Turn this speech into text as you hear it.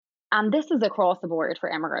And this is across the board for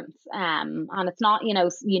immigrants. And it's not,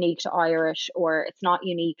 unique to Irish, or it's not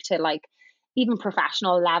unique to like even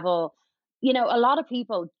professional level. A lot of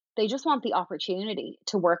people, they just want the opportunity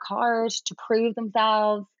to work hard, to prove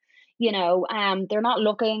themselves. They're not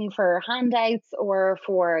looking for handouts or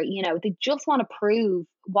for, they just want to prove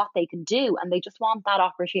what they can do, and they just want that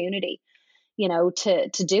opportunity,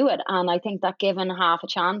 to do it. And I think that given half a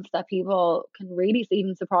chance, that people can really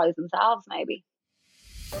even surprise themselves, maybe.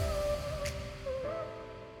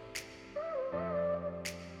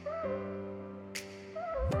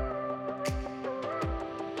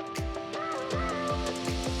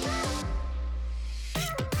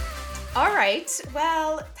 All right.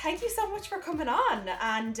 Well, thank you so much for coming on.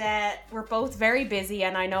 And we're both very busy,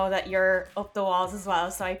 and I know that you're up the walls as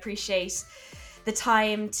well. So I appreciate the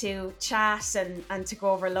time to chat and to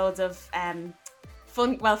go over loads of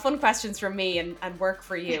fun questions from me and work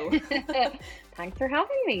for you. Thanks for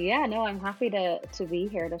having me. Yeah, no, I'm happy to be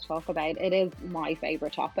here to talk about. It is my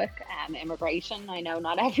favorite topic, immigration. I know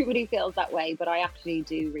not everybody feels that way, but I actually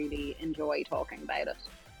do really enjoy talking about it.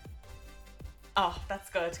 Oh, that's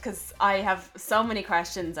good, because I have so many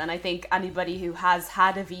questions, and I think anybody who has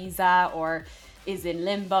had a visa or is in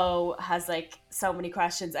limbo has like so many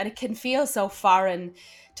questions, and it can feel so foreign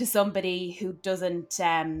to somebody who doesn't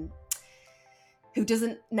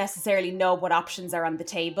necessarily know what options are on the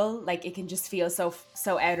table. Like, it can just feel so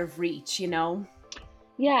out of reach.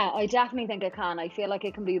 Yeah, I definitely think it can. I feel like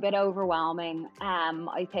it can be a bit overwhelming.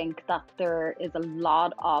 I think that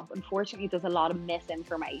unfortunately, there's a lot of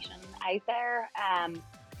misinformation out there.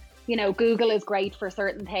 Google is great for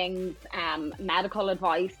certain things. Medical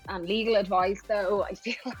advice and legal advice, though, I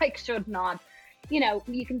feel like should not.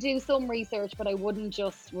 You can do some research, but I wouldn't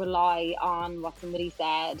just rely on what somebody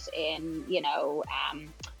said in,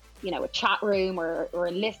 a chat room or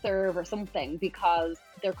a listserv or something, because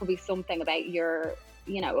there could be something about your,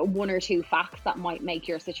 one or two facts that might make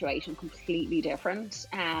your situation completely different.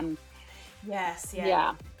 Yes,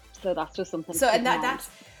 yeah. So that's just something. So, and that's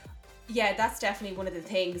definitely one of the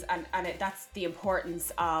things, and that's the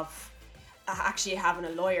importance of actually having a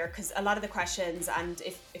lawyer, because a lot of the questions, and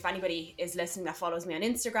if anybody is listening that follows me on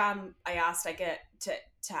Instagram, I asked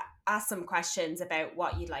to ask some questions about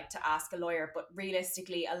what you'd like to ask a lawyer, but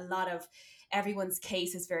realistically a lot of everyone's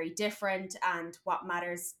case is very different, and what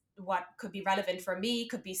could be relevant for me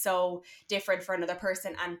could be so different for another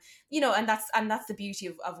person. And that's the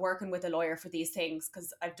beauty of working with a lawyer for these things,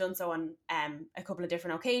 because I've done so on a couple of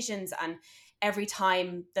different occasions, and every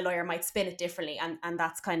time the lawyer might spin it differently, and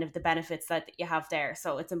that's kind of the benefits that you have there.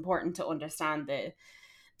 So it's important to understand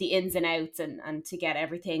the ins and outs, and to get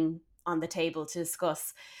everything on the table to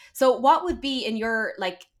discuss. So what would be in your,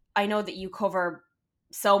 like, I know that you cover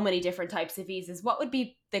so many different types of visas, what would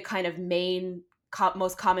be the kind of main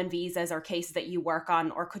most common visas or cases that you work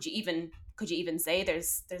on? Or could you even say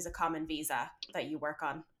there's a common visa that you work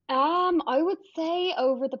on? I would say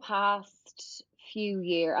over the past few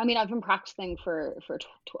years, I mean, I've been practicing for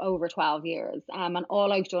over 12 years, and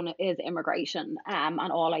all I've done is immigration,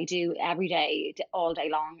 and all I do every day, all day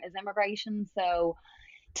long, is immigration. So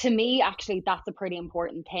to me, actually, that's a pretty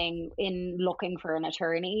important thing in looking for an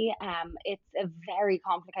attorney. It's a very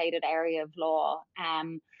complicated area of law.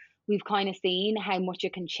 We've kind of seen how much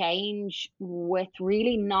it can change with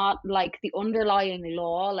really not like the underlying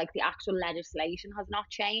law, like the actual legislation has not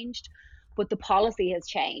changed, but the policy has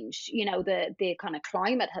changed. The kind of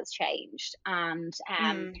climate has changed, and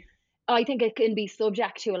I think it can be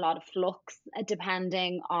subject to a lot of flux,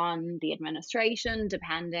 depending on the administration,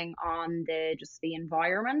 depending on the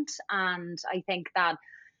environment. And I think that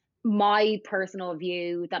my personal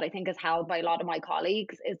view, that I think is held by a lot of my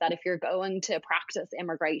colleagues, is that if you're going to practice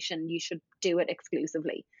immigration, you should do it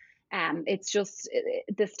exclusively. It's just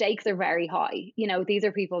the stakes are very high. These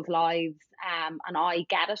are people's lives, and I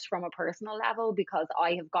get it from a personal level because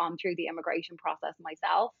I have gone through the immigration process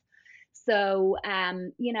myself. So,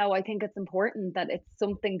 I think it's important that it's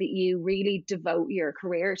something that you really devote your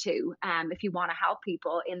career to, if you want to help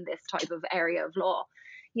people in this type of area of law.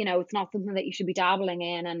 It's not something that you should be dabbling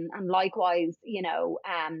in. And likewise,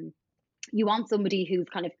 you want somebody who's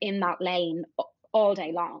kind of in that lane all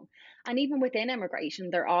day long. And even within immigration,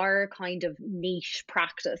 there are kind of niche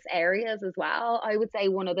practice areas as well. I would say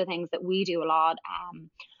one of the things that we do a lot,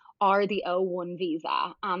 are the O1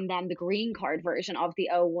 visa, and then the green card version of the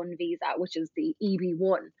O1 visa, which is the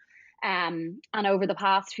EB1. And over the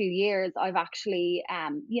past few years, I've actually,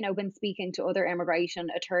 been speaking to other immigration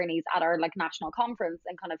attorneys at our like national conference,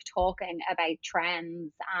 and kind of talking about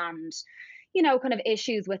trends and, kind of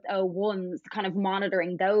issues with O1s, kind of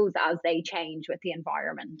monitoring those as they change with the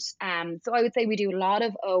environment. So I would say we do a lot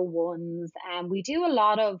of O1s, and we do a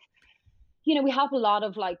lot of, we have a lot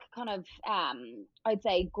of like kind of, I'd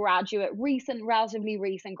say relatively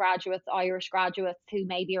recent graduates, Irish graduates who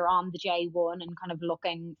maybe are on the J1 and kind of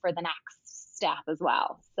looking for the next step as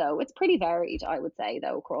well. So it's pretty varied, I would say,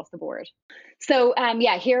 though, across the board. So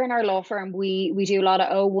yeah, here in our law firm, we do a lot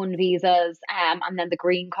of O1 visas, and then the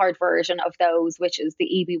green card version of those, which is the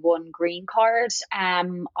EB1 green card.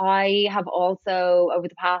 I have also, over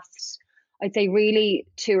the past, I'd say really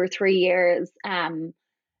 2 or 3 years,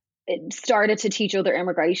 started to teach other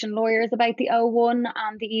immigration lawyers about the O1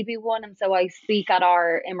 and the EB1. And so I speak at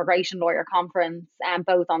our immigration lawyer conference,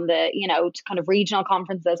 both on the, kind of regional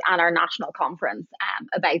conferences and our national conference,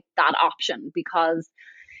 about that option, because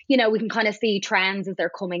we can kind of see trends as they're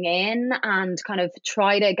coming in and kind of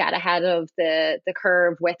try to get ahead of the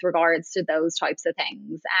curve with regards to those types of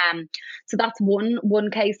things. So that's one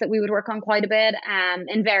case that we would work on quite a bit,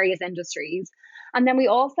 in various industries. And then we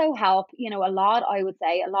also help, I would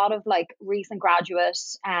say, a lot of like recent graduate,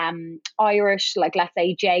 Irish, like let's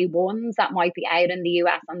say J1s that might be out in the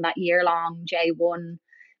US on that year-long J1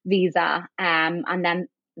 visa. And then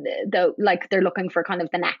like they're looking for kind of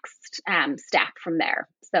the next step from there.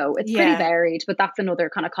 So it's pretty varied, but that's another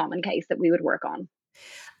kind of common case that we would work on.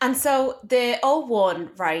 And so the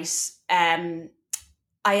O1, right?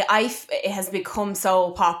 It has become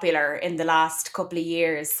so popular in the last couple of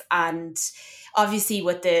years, and obviously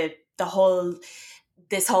with this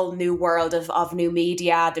whole new world of new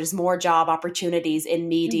media, there's more job opportunities in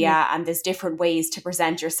media, and there's different ways to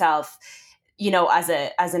present yourself, as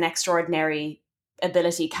an extraordinary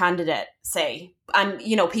ability candidate, say. And,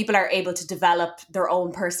 people are able to develop their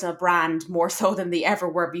own personal brand more so than they ever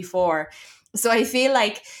were before. So I feel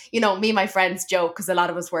like, me and my friends joke, because a lot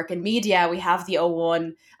of us work in media, we have the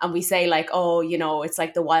O1 and we say like, oh, it's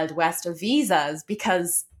like the Wild West of visas,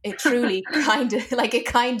 because it truly kind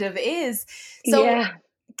of is. So yeah.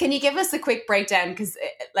 Can you give us a quick breakdown? Because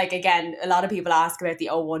like, again, a lot of people ask about the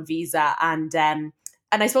O1 visa, and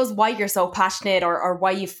I suppose why you're so passionate, or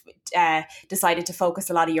why you've decided to focus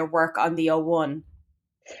a lot of your work on the O1.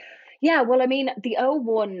 Yeah, well, I mean, the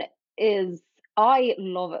O1 I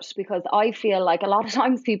love it, because I feel like a lot of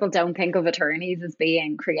times people don't think of attorneys as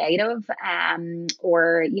being creative,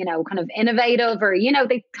 or, kind of innovative, or,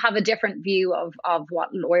 they have a different view of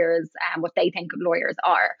what lawyers and what they think of lawyers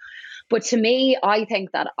are. But to me, I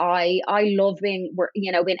think that I love being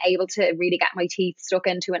able to really get my teeth stuck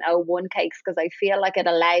into an O1 case, because I feel like it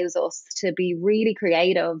allows us to be really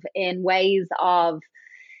creative in ways of,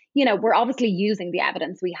 we're obviously using the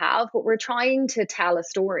evidence we have, but we're trying to tell a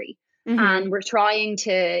story. And we're trying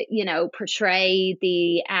to, portray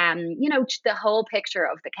the, the whole picture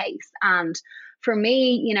of the case. And for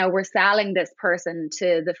me, we're selling this person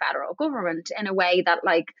to the federal government in a way that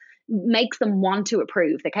like makes them want to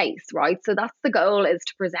approve the case, right? So that's the goal, is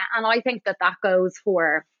to present. And I think that goes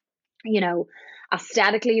for,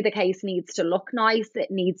 aesthetically, the case needs to look nice. It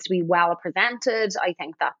needs to be well presented. I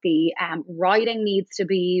think that the writing needs to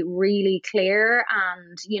be really clear,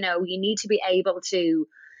 and, you need to be able to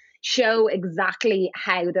show exactly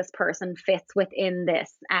how this person fits within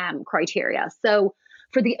this criteria. So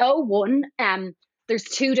for the O1, there's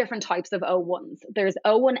two different types of O1s. There's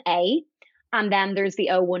O1A, and then there's the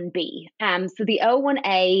O1B. So the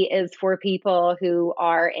O1A is for people who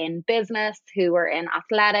are in business, who are in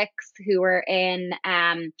athletics, who are in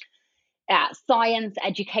science,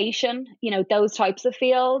 education, those types of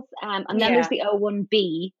fields. And then there's the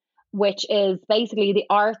O1B, which is basically the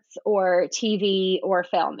arts or TV or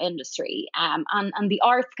film industry. And the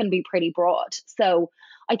arts can be pretty broad. So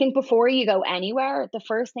I think before you go anywhere, the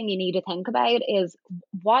first thing you need to think about is,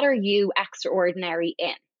 what are you extraordinary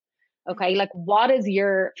in? Okay, like what is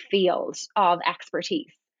your field of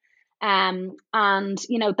expertise? And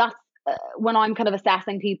that's when I'm kind of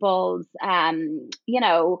assessing people's kind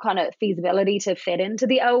of feasibility to fit into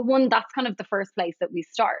the O1, that's kind of the first place that we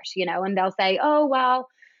start, and they'll say, oh well,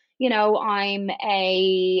 I'm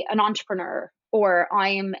an entrepreneur, or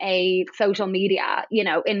I'm a social media,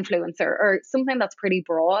 influencer, or something that's pretty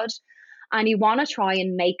broad. And you want to try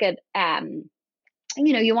and make it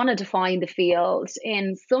you want to define the field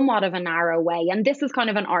in somewhat of a narrow way. And this is kind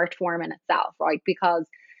of an art form in itself, right? Because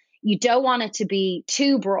you don't want it to be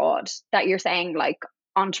too broad that you're saying like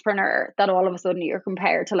entrepreneur, that all of a sudden you're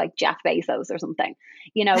compared to like Jeff Bezos or something,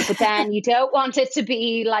 but then you don't want it to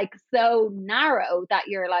be like so narrow that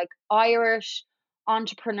you're like Irish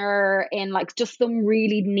entrepreneur in like just some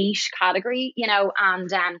really niche category, and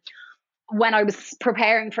when I was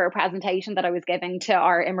preparing for a presentation that I was giving to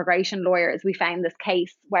our immigration lawyers, we found this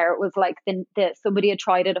case where it was like somebody had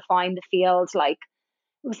tried to define the field like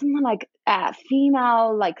it was something like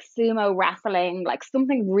female like sumo wrestling, like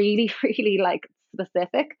something really really like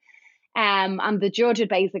specific. And the judge had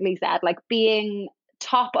basically said like being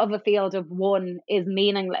top of a field of one is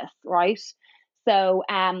meaningless, right? So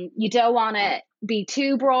you don't want to be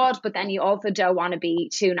too broad, but then you also don't want to be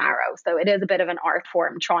too narrow. So it is a bit of an art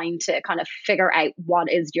form trying to kind of figure out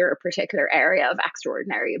what is your particular area of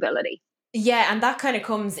extraordinary ability. Yeah, and that kind of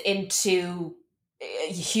comes into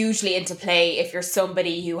hugely into play if you're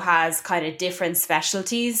somebody who has kind of different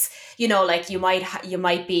specialties. You know, like you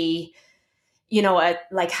might be, you know,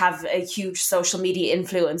 like have a huge social media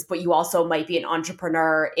influence, but you also might be an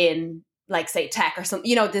entrepreneur in, like, say, tech or something.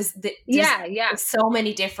 You know, there's Yeah. so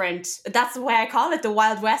many different. That's the way I call it, the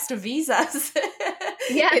Wild West of visas.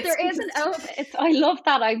 Yeah, It's there is an it's I love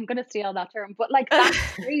that. I'm gonna steal that term. But like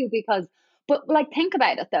that's true because but like think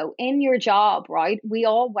about it though, in your job, right? We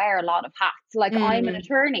all wear a lot of hats. Like I'm an Mm,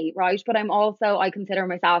 attorney, right? But I consider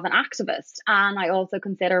myself an activist, and I also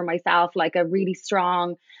consider myself like a really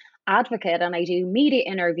strong advocate, and I do media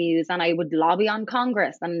interviews and I would lobby on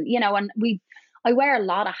Congress, and and I wear a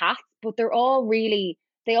lot of hats, but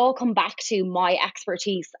they all come back to my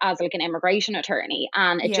expertise as like an immigration attorney,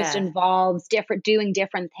 and it just yeah, involves doing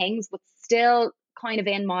different things but still kind of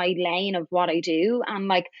in my lane of what I do. And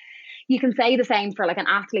like you can say the same for like an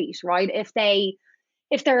athlete, right? If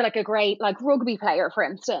they're like a great like rugby player, for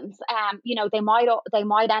instance, they might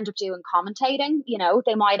end up doing commentating.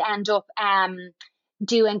 They might end up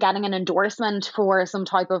doing getting an endorsement for some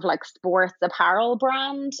type of like sports apparel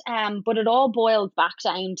brand. But it all boils back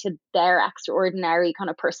down to their extraordinary kind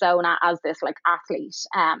of persona as this like athlete.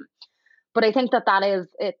 But I think that is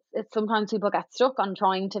it's sometimes people get stuck on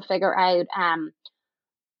trying to figure out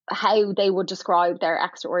how they would describe their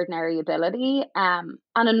extraordinary ability. And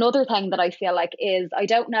another thing that I feel like is, I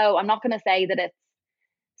don't know, I'm not going to say that it's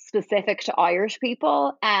specific to Irish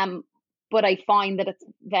people, but I find that it's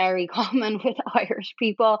very common with Irish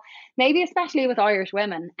people, maybe especially with Irish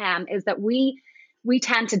women, is that we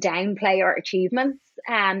tend to downplay our achievements.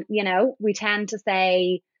 We tend to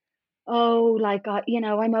say, oh, like,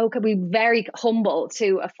 I'm okay. We're very humble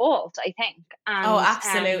to a fault, I think. oh, And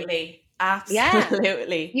absolutely, yeah,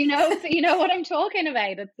 absolutely, so you know what I'm talking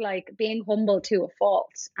about. It's like being humble to a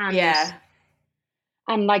fault. yeah,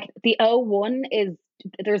 And like the O1 is,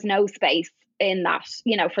 there's no space in that,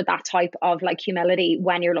 for that type of like humility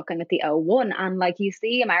when you're looking at the O1. And like you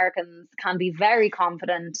see, Americans can be very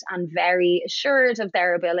confident and very assured of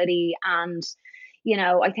their ability. And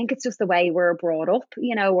I think it's just the way we're brought up,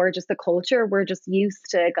 we're just the culture. We're just used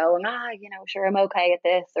to going, sure, I'm okay at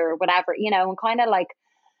this or whatever, and kind of like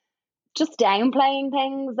just downplaying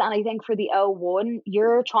things. And I think for the O1,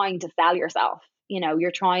 you're trying to sell yourself.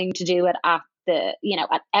 You're trying to do it at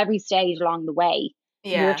at every stage along the way.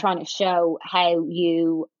 You're yeah. trying to show how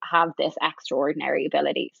you have this extraordinary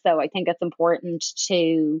ability. So I think it's important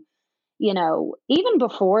to, even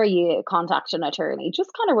before you contact an attorney,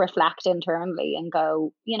 just kind of reflect internally and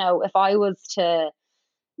go, if I was to,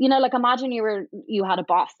 like imagine you had a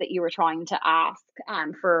boss that you were trying to ask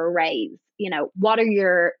for a raise. What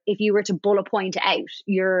are if you were to bullet point out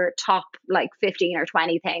your top like 15 or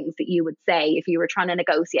 20 things that you would say if you were trying to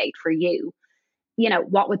negotiate for you,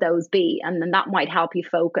 what would those be? And then that might help you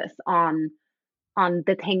focus on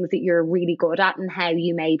the things that you're really good at and how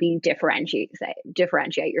you maybe differentiate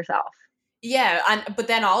yourself. Yeah, and but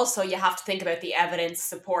then also you have to think about the evidence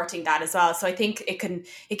supporting that as well. So I think it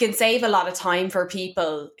can save a lot of time for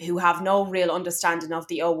people who have no real understanding of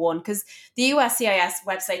the O1, because the USCIS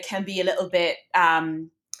website can be a little bit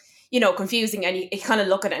confusing, and you kind of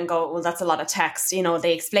look at it and go, well, that's a lot of text.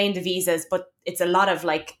 They explain the visas, but it's a lot of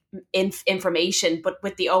like information. But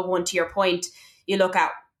with the O1, to your point, you look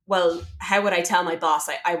at, well, how would I tell my boss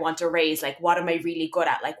I want a raise? Like, what am I really good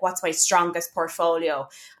at? Like, what's my strongest portfolio?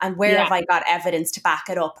 And where Yeah. have I got evidence to back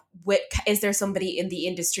it up? Is there somebody in the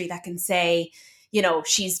industry that can say,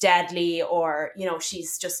 she's deadly, or,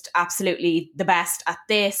 she's just absolutely the best at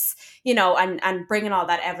this, and bringing all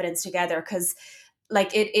that evidence together? Because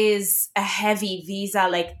like, it is a heavy visa.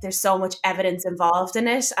 Like, there's so much evidence involved in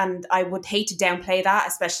it. And I would hate to downplay that,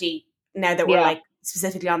 especially now that we're Yeah. like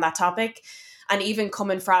specifically on that topic. And even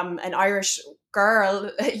coming from an Irish girl,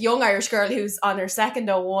 a young Irish girl who's on her second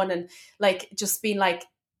O1, and like just being like,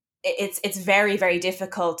 it's very, very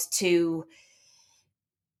difficult to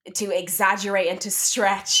exaggerate and to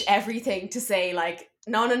stretch everything to say like,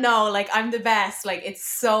 no, like I'm the best. Like it's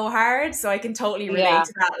so hard. So I can totally relate Yeah.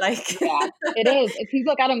 to that. Like, Yeah, it is. If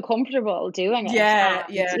people get uncomfortable doing it, yeah,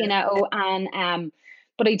 and yeah,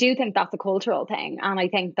 but I do think that's a cultural thing, and I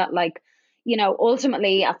think that, like,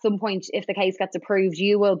 ultimately at some point, if the case gets approved,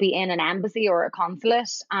 you will be in an embassy or a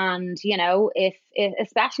consulate, and if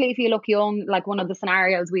especially if you look young, like one of the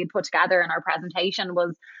scenarios we had put together in our presentation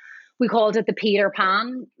was, we called it the Peter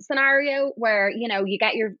Pan scenario, where you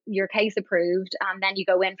get your case approved, and then you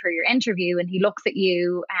go in for your interview, and he looks at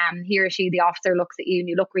you, he or she, the officer, looks at you, and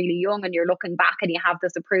you look really young, and you're looking back, and you have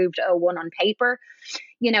this approved O1 on paper.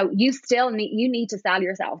 You still need to sell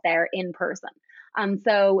yourself there in person. And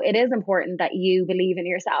so it is important that you believe in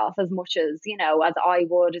yourself as much as I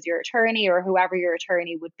would as your attorney, or whoever your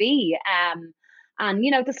attorney would be. And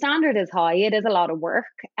the standard is high. It is a lot of work.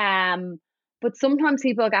 But sometimes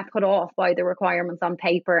people get put off by the requirements on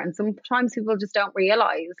paper, and sometimes people just don't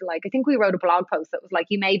realize. Like, I think we wrote a blog post that was like,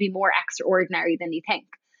 you may be more extraordinary than you think.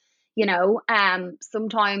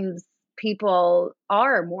 Sometimes people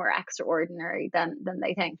are more extraordinary than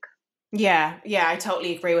they think. yeah, yeah. I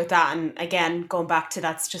totally agree with that. And again, going back to,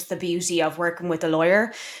 that's just the beauty of working with a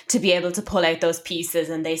lawyer, to be able to pull out those pieces,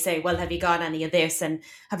 and they say, well, have you got any of this, and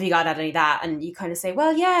have you got any of that? And you kind of say,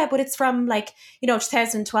 well, yeah, but it's from, like,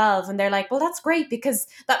 2012. And they're like, well, that's great, because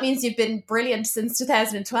that means you've been brilliant since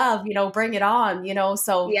 2012. Bring it on.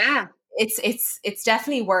 So Yeah. it's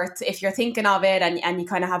definitely worth, if you're thinking of it, and you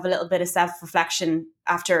kind of have a little bit of self-reflection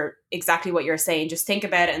after exactly what you're saying, just think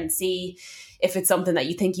about it and see if it's something that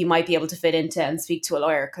you think you might be able to fit into, and speak to a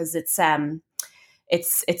lawyer, because it's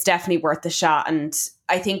definitely worth the shot. And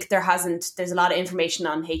I think there's a lot of information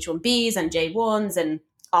on H1Bs and J1s and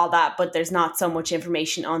all that, but there's not so much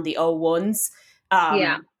information on the O1s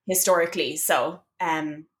Yeah. historically. So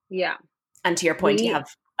Yeah. and to your point, you We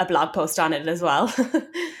have a blog post on it as well.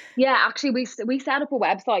 Yeah, actually, we set up a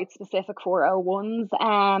website specific for O1s.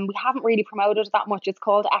 We haven't really promoted it that much. It's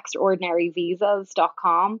called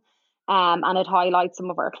extraordinaryvisas.com. And it highlights some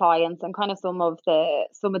of our clients and kind of some of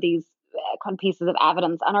these kind of pieces of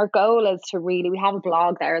evidence. And our goal is to we have a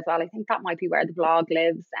blog there as well. I think that might be where the blog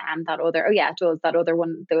lives. Oh yeah, it does. That other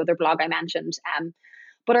one, the other blog I mentioned.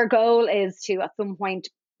 But our goal is to, at some point,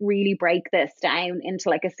 really break this down into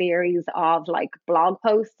like a series of like blog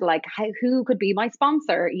posts, like who could be my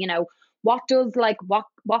sponsor,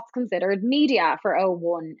 what's considered media for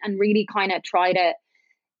O1, and really kind of try to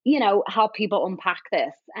help people unpack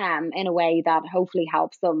this in a way that hopefully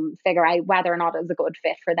helps them figure out whether or not it's a good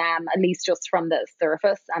fit for them, at least just from the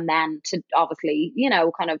surface, and then to obviously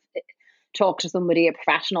kind of talk to somebody, a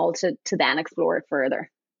professional, to then explore it further.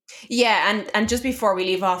 Yeah, and just before we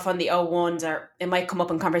leave off on the O1s, or it might come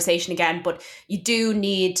up in conversation again, but you do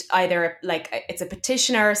need either, like, it's a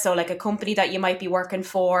petitioner, so like a company that you might be working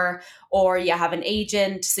for, or you have an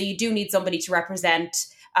agent, so you do need somebody to represent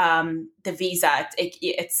the visa.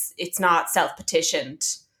 It's not self-petitioned.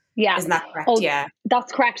 Yeah. Isn't that correct? Yeah.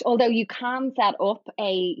 That's correct. Although you can set up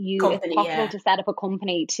it's Company, possible to set up a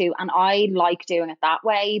company too. And I like doing it that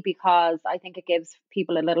way, because I think it gives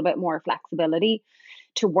people a little bit more flexibility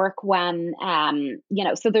to work when,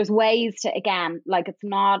 so there's ways to, again, like, it's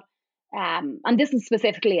not, and this is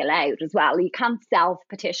specifically allowed as well. You can't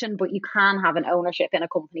self-petition, but you can have an ownership in a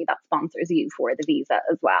company that sponsors you for the visa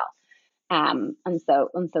as well. And so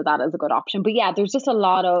that is a good option. But yeah, there's just a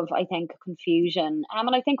lot of, I think, confusion.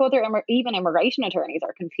 And I think even immigration attorneys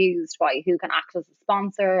are confused by who can act as a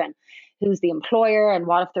sponsor, and who's the employer, and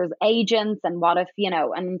what if there's agents, and what if,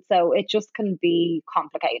 and so it just can be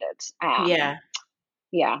complicated. Yeah.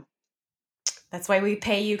 Yeah. That's why we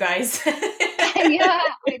pay you guys. Yeah,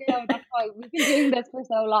 I know. That's why we've been doing this for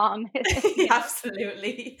so long. Yeah.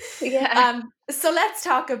 Absolutely. Yeah. So let's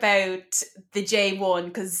talk about the J1,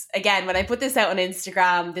 because again, when I put this out on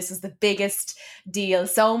Instagram, this is the biggest deal.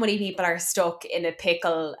 So many people are stuck in a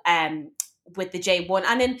pickle with the J1.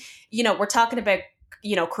 And then, we're talking about,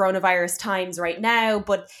 coronavirus times right now,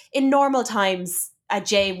 but in normal times, a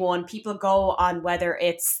J1, people go on, whether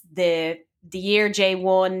it's the year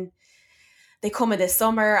J1, they come in the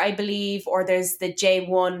summer, I believe, or there's the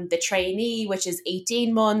J1, the trainee, which is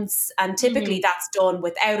 18 months. And typically that's done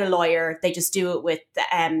without a lawyer. They just do it with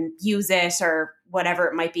Use It or whatever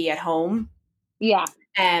it might be at home. Yeah.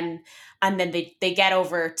 And then they get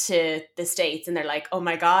over to the States, and they're like, oh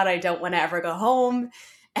my God, I don't want to ever go home.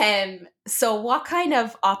 So what kind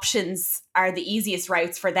of options are the easiest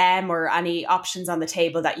routes for them, or any options on the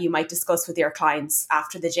table that you might discuss with your clients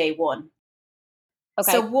after the J1?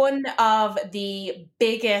 So Okay. one of the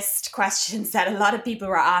biggest questions that a lot of people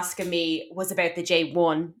were asking me was about the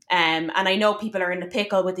J1. And I know people are in a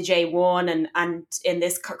pickle with the J1 and in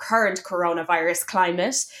this current coronavirus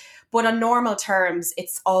climate. But on normal terms,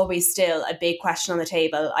 it's always still a big question on the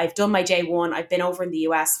table. I've done my J1. I've been over in the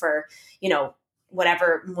US for,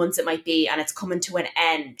 whatever months it might be, and it's coming to an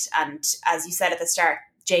end. And as you said at the start,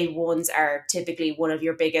 J1s are typically one of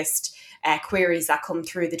your biggest queries that come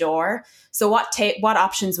through the door. So what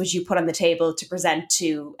options would you put on the table to present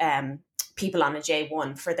to people on a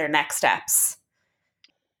J1 for their next steps?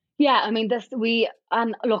 Yeah, I mean,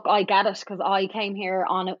 and look, I get it because I came here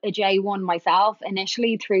on a J1 myself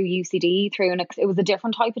initially through UCD, it was a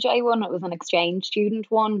different type of J1. It was an exchange student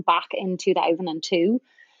one back in 2002,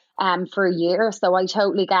 for a year. So I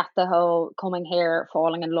totally get the whole coming here,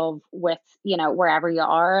 falling in love with, wherever you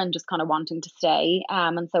are and just kind of wanting to stay.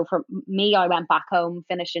 And so for me, I went back home,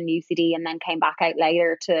 finished in UCD, and then came back out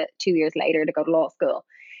later to 2 years later to go to law school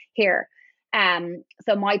here.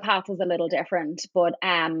 So my path was a little different, but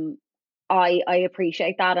I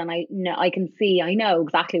appreciate that, and I know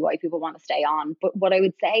exactly why people want to stay on. But what I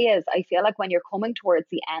would say is, I feel like when you're coming towards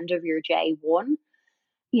the end of your J1,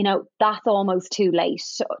 that's almost too late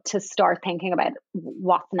to start thinking about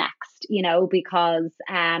what's next, because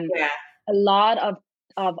Yeah. a lot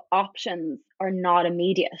of options are not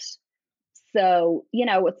immediate. So,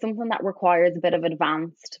 it's something that requires a bit of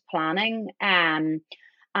advanced planning.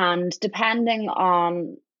 And depending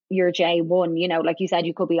on your J1, like you said,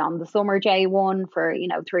 you could be on the summer J1 for,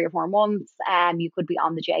 3 or 4 months. You could be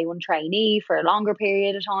on the J1 trainee for a longer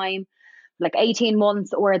period of time, like 18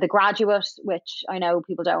 months, or the graduate, which I know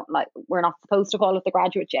people don't like. We're not supposed to call it the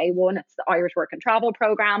graduate J1. It's the Irish Work and Travel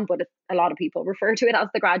Program, but a lot of people refer to it as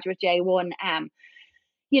the graduate J1.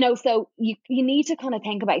 So you need to kind of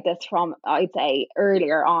think about this from, I'd say,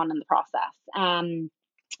 earlier on in the process.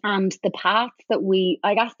 And the paths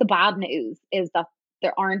I guess the bad news is that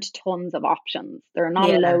there aren't tons of options. There are not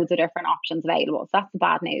Yeah. loads of different options available. So that's the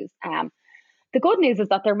bad news. The good news is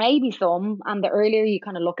that there may be some, and the earlier you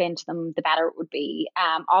kind of look into them, the better it would be.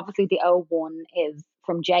 Obviously, the O1 is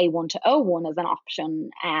from J1 to O1 as an option.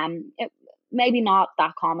 Maybe not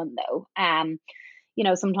that common though.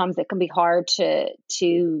 Sometimes it can be hard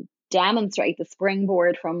to demonstrate the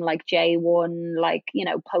springboard from like J1, like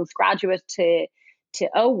postgraduate to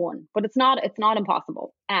O1, but it's not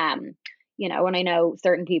impossible. And I know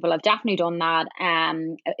certain people have definitely done that.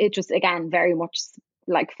 It just, again, very much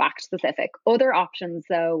like fact specific. Other options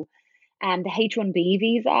though, the H1B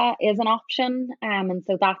visa is an option, and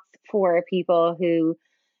so that's for people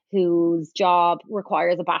whose job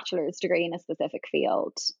requires a bachelor's degree in a specific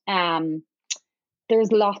field.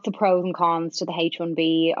 There's lots of pros and cons to the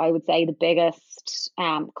H1B. I would say the biggest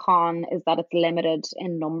con is that it's limited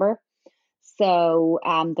in number. So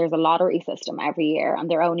there's a lottery system every year, and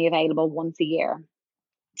they're only available once a year.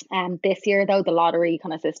 This year, though, the lottery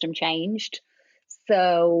kind of system changed.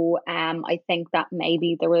 So I think that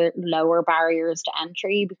maybe there were lower barriers to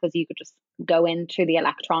entry because you could just go into the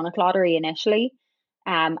electronic lottery initially,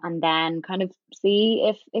 and then kind of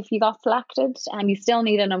see if you got selected. You still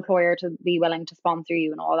need an employer to be willing to sponsor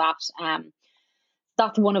you and all that.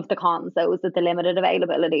 That's one of the cons, though, is that the limited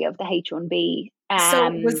availability of the H1B. So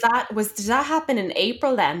did that happen in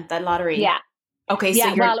April then, that lottery? Yeah. Okay, so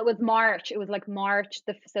Yeah, you're well, it was March. It was like March.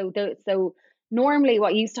 So normally,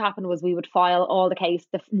 what used to happen was we would file all the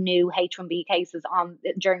new H1B cases on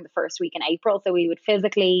during the first week in April. So we would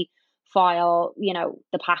physically file,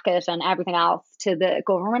 the packet and everything else to the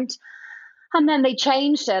government, and then they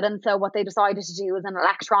changed it. And so what they decided to do was an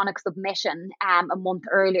electronic submission, a month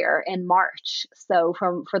earlier in March. So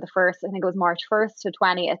for the first, I think it was March 1st to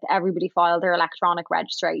 20th, everybody filed their electronic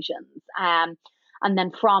registrations. And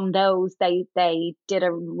then from those, they did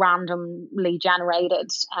a randomly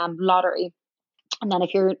generated lottery. And then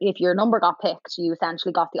if your number got picked, you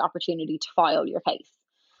essentially got the opportunity to file your case.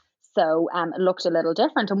 So it looked a little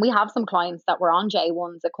different. And we have some clients that were on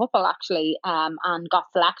J1s, a couple actually, and got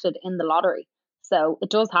selected in the lottery. So it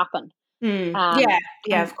does happen. Yeah,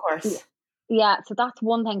 And of course. yeah, so that's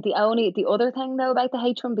one thing. The other thing though about the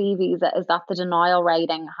H1B visa is that the denial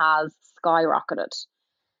rating has skyrocketed.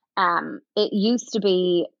 It used to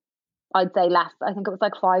be, I'd say, less. I think it was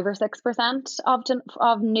like 5 or 6%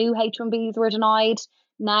 of new H1Bs were denied.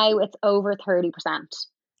 Now it's over 30%.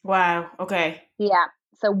 Wow. Okay. Yeah.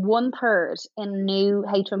 So 1/3 in new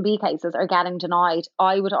H1B cases are getting denied.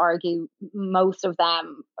 I would argue most of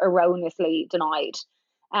them erroneously denied.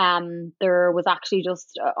 There was actually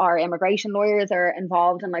just our immigration lawyers are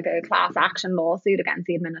involved in like a class action lawsuit against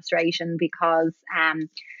the administration because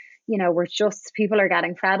we're just, people are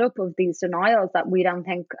getting fed up of these denials that we don't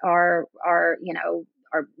think are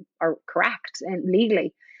correct and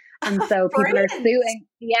legally. And so people are Brilliant. suing.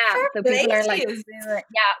 Yeah. Fair So play people are to like you. suing.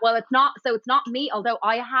 Yeah. Well, it's not me, although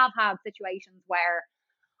I have had situations where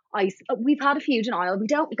we've had a few denials. We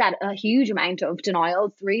don't get a huge amount of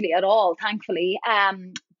denials really at all, thankfully.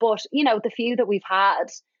 But the few that we've had,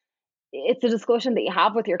 it's a discussion that you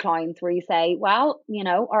have with your clients where you say, well,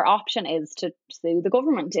 our option is to sue the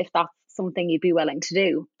government if that's something you'd be willing to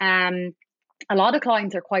do. A lot of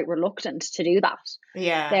clients are quite reluctant to do that.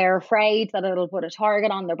 Yeah. They're afraid that it'll put a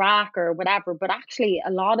target on their back or whatever. But actually,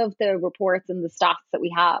 a lot of the reports and the stats that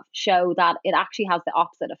we have show that it actually has the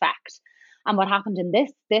opposite effect. And what happened in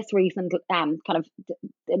this recent kind of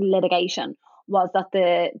litigation was that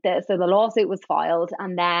the lawsuit was filed,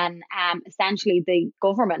 and then essentially the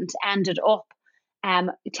government ended up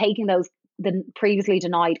taking the previously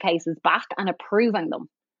denied cases back and approving them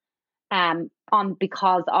on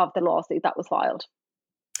because of the lawsuit that was filed.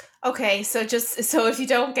 Okay, so if you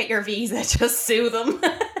don't get your visa, just sue them.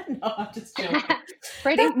 No, I'm just joking.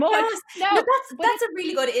 Pretty much. No, that's a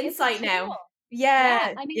really good insight now.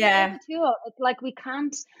 Yeah, I mean, yeah. it is a tool. It's like we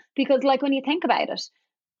can't, because like when you think about it,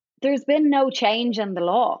 there's been no change in the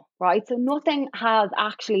law, right? So nothing has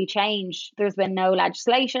actually changed. There's been no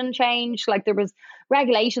legislation change. Like there was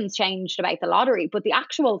regulations changed about the lottery, but the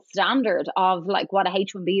actual standard of like what a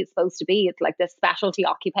H1B is supposed to be, it's like this specialty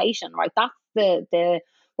occupation, right? That's the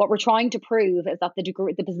what we're trying to prove is that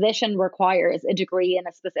the position requires a degree in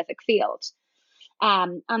a specific field.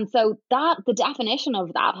 And so that the definition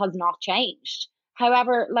of that has not changed.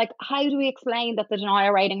 However, like, how do we explain that the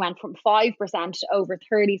denial rating went from 5% to over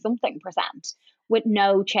 30 something percent with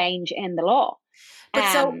no change in the law?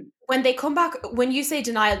 But so when they come back, when you say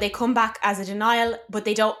denial, they come back as a denial, but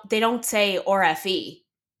they don't say RFE.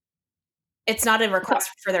 It's not a request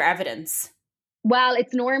for further evidence. Well,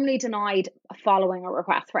 it's normally denied following a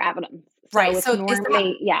request for evidence. So right. It's so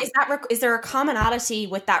normally, is there a commonality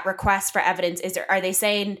with that request for evidence? Are they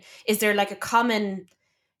saying, is there like a common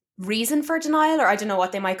reason for denial, or I don't know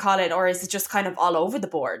what they might call it, or is it just kind of all over the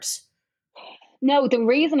board? No, the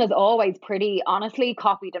reason is always pretty honestly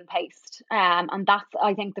copied and paste. And that's,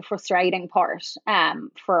 I think, the frustrating part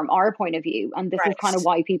from our point of view. And this is kind of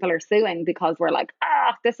why people are suing, because we're like,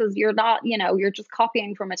 you're just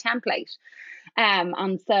copying from a template.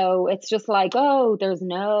 And so it's just like, oh, there's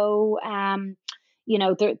no,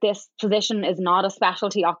 this position is not a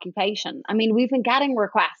specialty occupation. I mean, we've been getting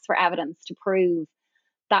requests for evidence to prove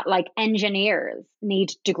that like engineers need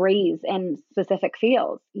degrees in specific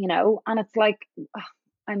fields, and it's like,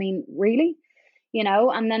 I mean, really,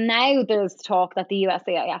 and then now there's talk that the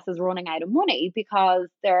USCIS is running out of money because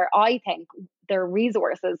I think their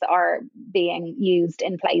resources are being used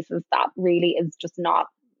in places that really is just not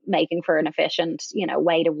making for an efficient,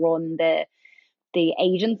 way to run the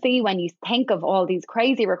agency. When you think of all these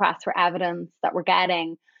crazy requests for evidence that we're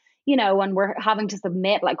getting, and we're having to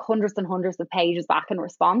submit like hundreds and hundreds of pages back in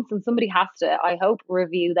response, and somebody has to, I hope,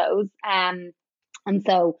 review those. And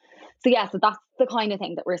so that's the kind of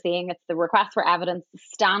thing that we're seeing. It's the request for evidence, the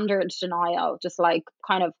standard denial, just like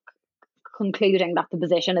kind of concluding that the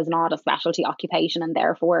position is not a specialty occupation and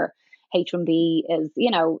therefore H1B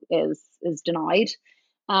is denied.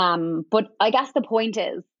 But I guess the point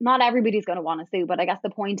is, not everybody's going to want to sue, but I guess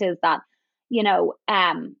the point is that,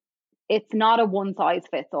 it's not a one size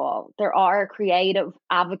fits all. There are creative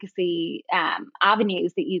advocacy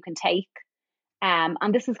avenues that you can take.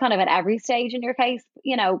 And this is kind of at every stage in your case,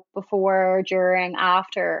 before, during,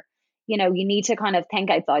 after, you need to kind of think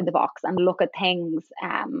outside the box and look at things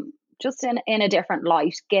just in a different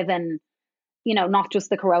light, given, not just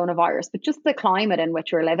the coronavirus, but just the climate in which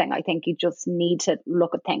we're living. I think you just need to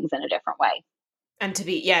look at things in a different way. And to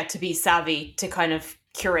be savvy to kind of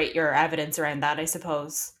curate your evidence around that, I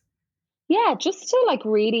suppose. Yeah, just to like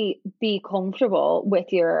really be comfortable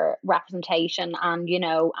with your representation and,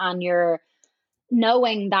 and your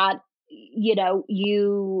knowing that,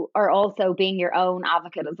 you are also being your own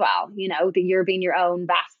advocate as well, that you're being your own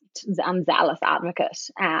best and zealous advocate,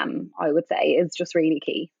 I would say is just really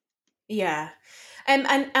key. Yeah.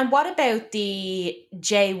 And what about the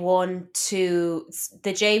J1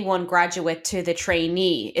 graduate to the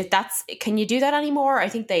trainee? Can you do that anymore? I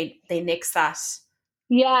think they nixed that.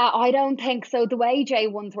 Yeah, I don't think so. The way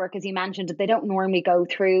J1s work, as you mentioned, they don't normally go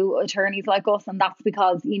through attorneys like us, and that's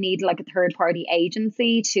because you need like a third party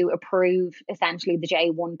agency to approve essentially the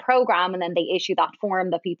J1 program, and then they issue that form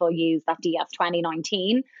that people use, that DS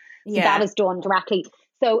 2019. So that is done directly.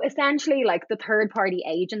 So essentially, like the third party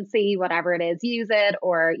agency, whatever it is, use it,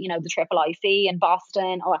 or the Triple IC in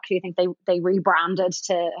Boston. Oh, actually, I think they rebranded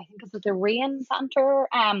to, I think it's the Rian Center.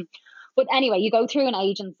 But anyway, you go through an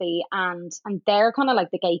agency, and they're kind of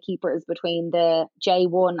like the gatekeepers between the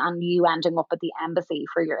J1 and you ending up at the embassy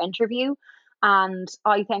for your interview. And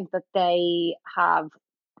I think that they have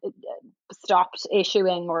stopped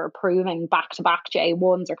issuing or approving back to back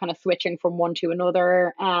J1s, or kind of switching from one to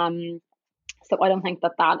another. So I don't think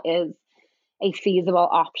that that is a feasible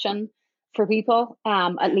option for people.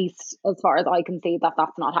 At least as far as I can see, that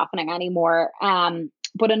that's not happening anymore.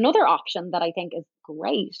 But another option that I think is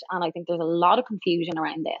great, and I think there's a lot of confusion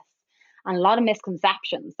around this and a lot of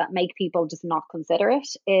misconceptions that make people just not consider it,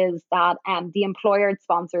 is that the employer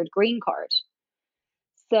sponsored green card.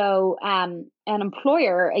 So an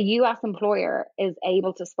employer, a US employer, is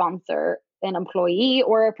able to sponsor an employee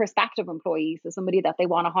or a prospective employee, so somebody that they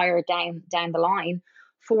want to hire down the line,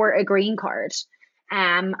 for a green card.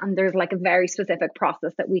 And there's like a very specific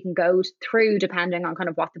process that we can go through depending on kind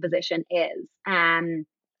of what the position is. And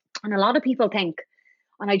a lot of people think,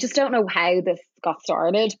 and I just don't know how this got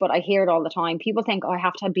started, but I hear it all the time. People think, oh, I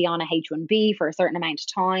have to be on a H1B for a certain amount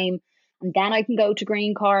of time, and then I can go to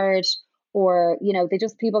green card. Or,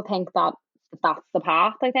 people think that that's the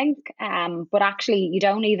path, I think. But actually, you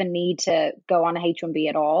don't even need to go on a H1B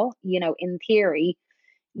at all. In theory,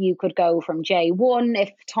 you could go from J1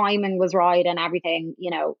 if timing was right and everything,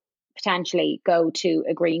 potentially go to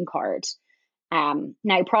a green card.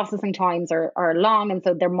 Now processing times are long, and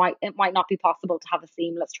so it might not be possible to have a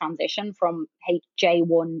seamless transition from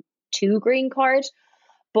J1 to green card.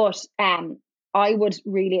 But I would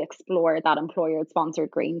really explore that employer sponsored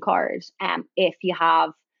green card if you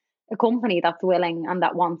have a company that's willing and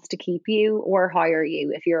that wants to keep you or hire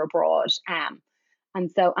you if you're abroad. And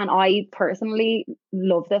I personally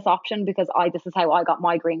love this option, because this is how I got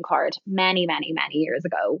my green card many, many, many years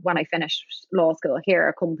ago. When I finished law school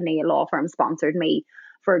here, a law firm sponsored me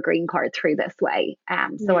for a green card through this way.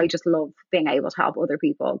 So I just love being able to help other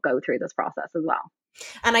people go through this process as well.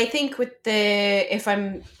 And I think with if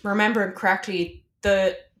I'm remembering correctly,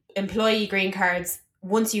 the employee green cards,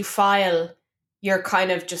 once you file, you're kind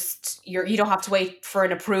of you don't have to wait for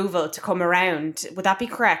an approval to come around. Would that be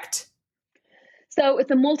correct? So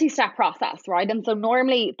it's a multi-step process, right? And so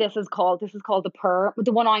normally this is called the PER.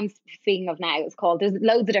 The one I'm speaking of now is called, there's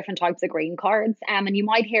loads of different types of green cards. And you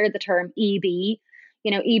might hear the term EB,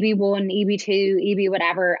 EB1, EB2, EB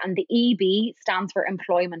whatever. And the EB stands for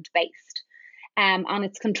employment based. And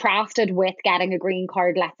it's contrasted with getting a green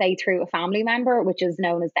card, let's say, through a family member, which is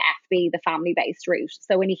known as the FB, the family-based route.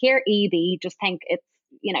 So when you hear EB, just think it's,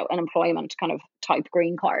 an employment kind of type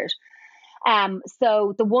green card.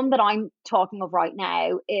 So the one that I'm talking of right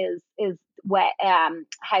now is it's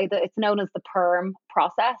known as the perm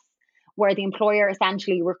process, where the employer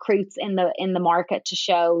essentially recruits in the market to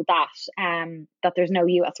show that there's no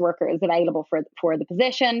US workers available for the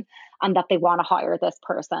position, and that they want to hire this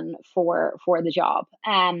person for the job.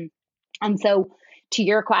 And so to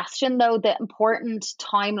your question, though, the important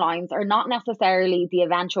timelines are not necessarily the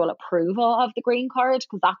eventual approval of the green card,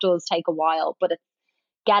 because that does take a while, but it's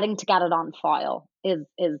get it on file is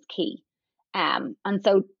key. And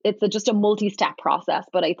so it's just a multi-step process,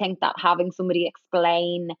 but I think that having somebody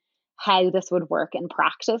explain how this would work in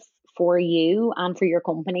practice for you and for your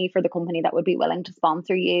company, for the company that would be willing to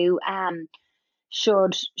sponsor you,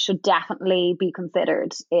 should definitely be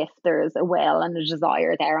considered if there's a will and a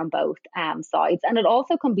desire there on both sides. And it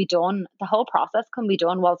also can be done, the whole process can be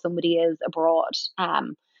done while somebody is abroad.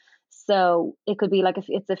 So it could be like, if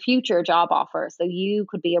it's a future job offer, so you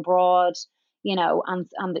could be abroad, and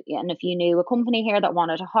if you knew a company here that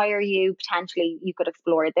wanted to hire you, potentially you could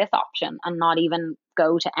explore this option and not even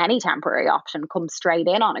go to any temporary option, come straight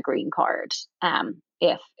in on a green card,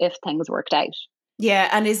 if things worked out. Yeah,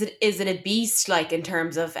 and is it a beast, like, in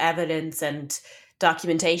terms of evidence and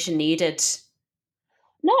documentation needed?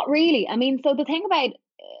 Not really. I mean, so the thing about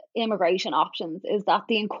immigration options is that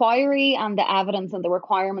the inquiry and the evidence and the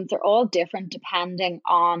requirements are all different depending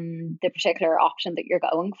on the particular option that you're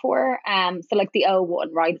going for. So like the O1,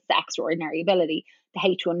 right, it's the extraordinary ability. The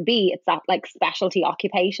H1B, it's that like specialty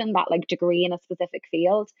occupation, that like degree in a specific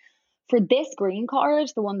field. For this green card,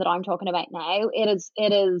 the one that I'm talking about now, it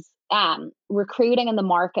is recruiting in the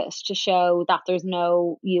market to show that there's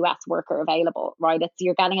no US worker available, right?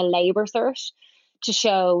 You're getting a labor search to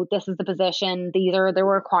show this is the position, these are the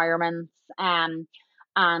requirements, and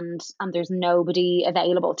there's nobody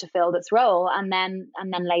available to fill this role. And then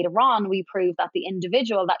later on, we prove that the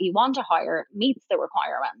individual that you want to hire meets the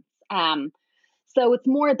requirements. So it's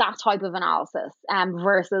more that type of analysis,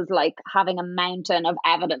 versus like having a mountain of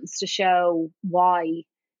evidence to show why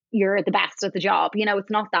you're the best at the job. It's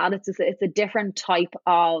not that. It's a different type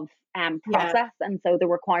of Yeah. process, and so the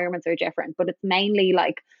requirements are different. But it's mainly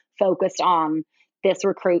like focused on this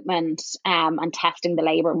recruitment, and testing the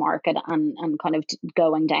labor market, and kind of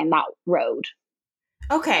going down that road.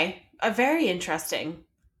 Okay. Very interesting.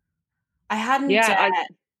 I hadn't Yeah, I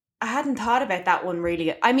I hadn't thought about that one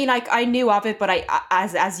really. I mean, like I knew of it, but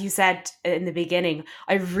as you said in the beginning,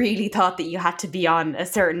 I really thought that you had to be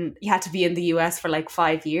in the US for like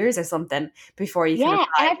 5 years or something before you can Yeah,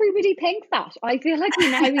 apply. everybody thinks that. I feel like we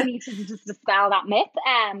need to just dispel that myth.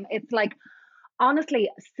 It's like,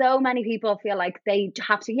 honestly, so many people feel like they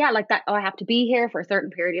have to, yeah, like that. Oh, I have to be here for a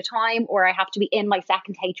certain period of time, or I have to be in my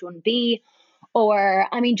second H1B. Or,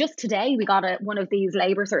 I mean, just today we got one of these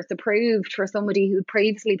labour certs approved for somebody who'd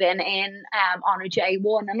previously been in, on a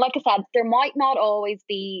J1. And like I said, there might not always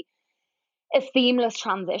be a seamless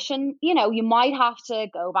transition. You might have to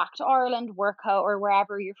go back to Ireland, or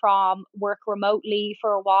wherever you're from, work remotely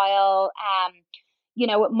for a while.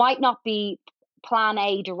 It might not be plan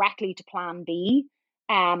A directly to plan B.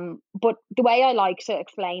 But the way I like to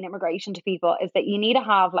explain immigration to people is that you need to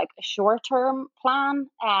have like a short term plan,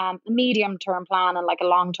 a medium term plan, and like a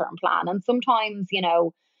long term plan. And sometimes,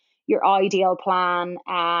 your ideal plan,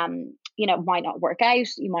 might not work out.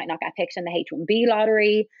 You might not get picked in the H1B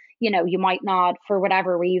lottery. You might not, for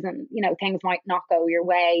whatever reason, things might not go your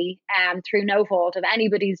way, through no fault of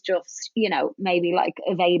anybody's, just, maybe like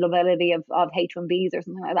availability of H1Bs or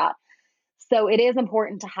something like that. So it is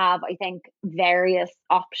important to have, I think, various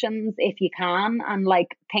options if you can, and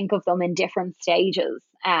like think of them in different stages.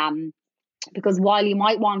 Because while you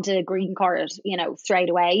might want a green card, straight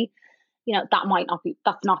away,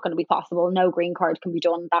 that's not going to be possible. No green card can be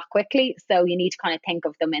done that quickly. So you need to kind of think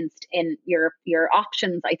of them in your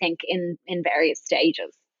options, I think, in various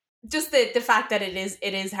stages. Just the fact that it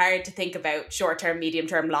is hard to think about short term, medium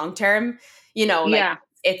term, long term. Like Yeah.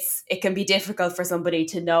 it can be difficult for somebody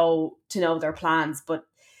to know their plans, but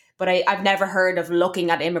I've never heard of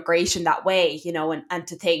looking at immigration that way, and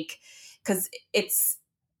to think, because it's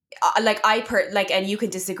like and you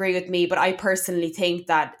can disagree with me, but I personally think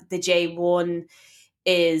that the J1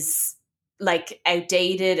 is like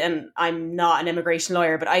outdated, and I'm not an immigration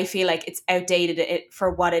lawyer, but I feel like it's outdated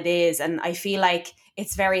for what it is, and I feel like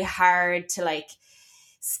it's very hard to like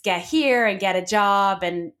get here and get a job,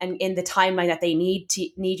 and in the timeline that they need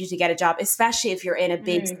you to get a job, especially if you're in a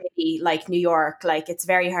big Mm. city like New York. Like it's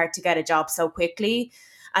very hard to get a job so quickly,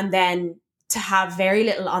 and then to have very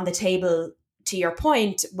little on the table, to your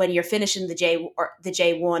point, when you're finishing the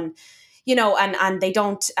J1, and they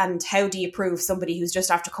don't. And how do you prove somebody who's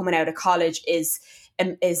just after coming out of college is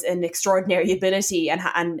an extraordinary ability, and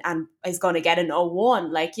is going to get an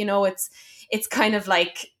O1? Like, it's kind of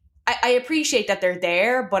like, I appreciate that they're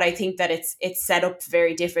there, but I think that it's set up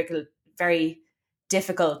very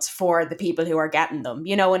difficult for the people who are getting them,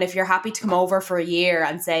 and if you're happy to come over for a year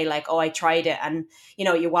and say like, oh, I tried it, and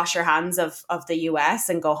you wash your hands of the US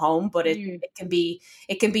and go home, but Mm. it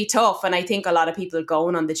can be tough. And I think a lot of people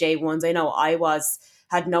going on the J1s, I know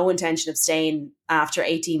had no intention of staying after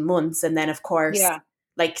 18 months, and then of course, Yeah.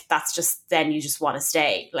 like that's just, then you just want to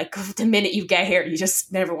stay. Like the minute you get here, you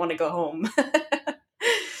just never want to go home.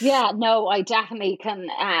 Yeah, no, I definitely can,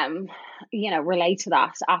 relate to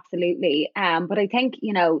that. Absolutely. But I think,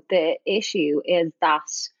 the issue is that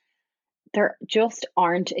there just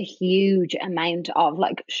aren't a huge amount of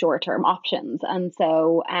like short term options. And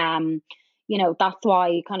so, that's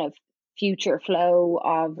why kind of future flow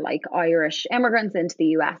of like Irish immigrants into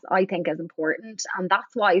the US, I think, is important. And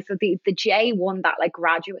that's why, so the J1, that like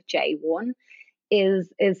graduate J1, is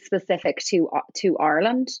specific to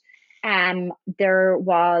Ireland. There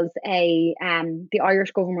was the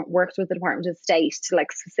Irish government works with the Department of State to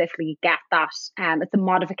like specifically get that. It's a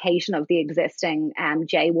modification of the existing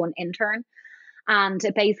J1 intern, and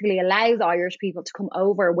it basically allows Irish people to come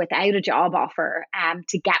over without a job offer,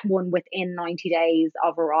 to get one within 90 days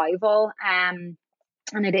of arrival. And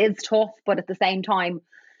it is tough, but at the same time,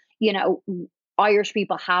 you know, Irish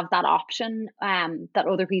people have that option, that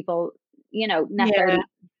other people, Yeah. necessarily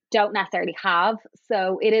don't necessarily have.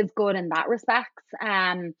 So it is good in that respect.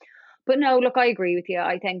 But no, look, I agree with you.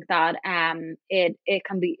 I think that it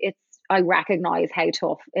can be, I recognize how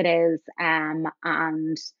tough it is. And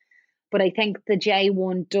but I think the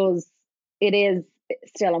J1 it is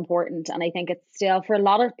still important. And I think it's still, for a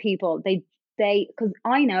lot of people, because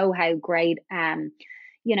I know how great,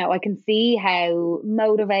 I can see how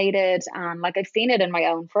motivated, and like I've seen it in my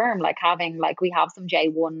own firm, like we have some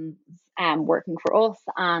J1s working for us,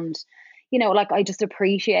 and like I just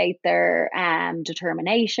appreciate their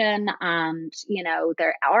determination, and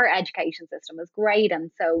our education system is great,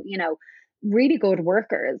 and so really good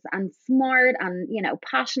workers and smart and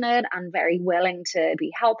passionate and very willing to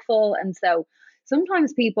be helpful. And so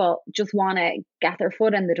sometimes people just want to get their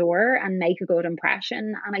foot in the door and make a good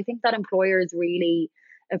impression, and I think that employers really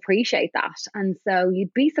appreciate that. And so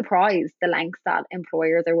you'd be surprised the lengths that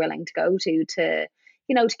employers are willing to go to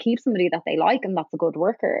keep somebody that they like and that's a good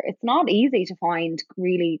worker. It's not easy to find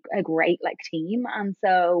really a great like team. And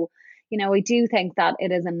so, I do think that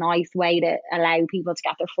it is a nice way to allow people to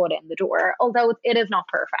get their foot in the door, although it is not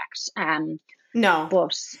perfect. No.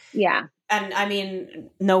 But yeah. And I mean,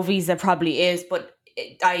 no visa probably is, but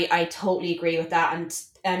I totally agree with that. And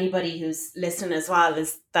anybody who's listening as well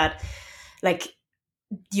is that, like,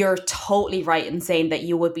 you're totally right in saying that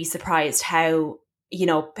you would be surprised how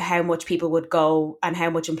much people would go and how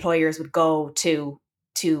much employers would go to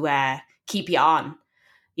keep you on.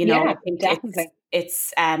 Yeah, I think definitely.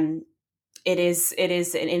 it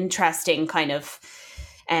is an interesting kind of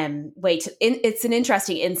it's an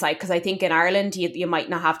interesting insight, because I think in Ireland you might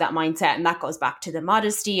not have that mindset, and that goes back to the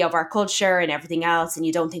modesty of our culture and everything else, and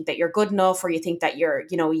you don't think that you're good enough, or you think that you're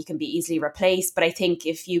you can be easily replaced. But I think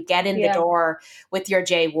if you get in the door with your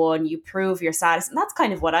J1, you prove your status, and that's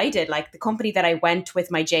kind of what I did. Like the company that I went with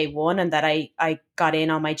my J1 and that I got in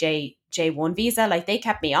on my J1 visa, like they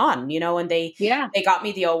kept me on, and they got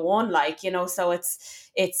me the O1, so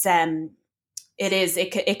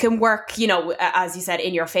it can work, as you said,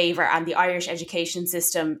 in your favor. And the Irish education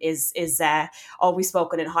system is always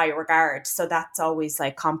spoken in high regard. So that's always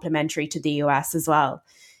like complimentary to the US as well,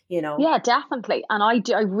 Yeah, definitely. And I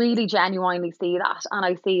really genuinely see that. And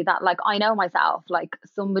I see that, like, I know myself, like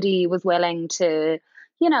somebody was willing to,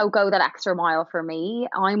 go that extra mile for me.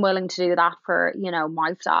 I'm willing to do that for,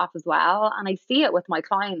 my staff as well. And I see it with my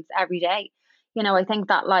clients every day. I think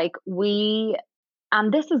that like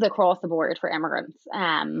and this is across the board for immigrants.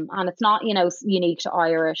 And it's not, unique to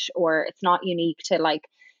Irish, or it's not unique to like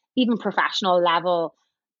even professional level.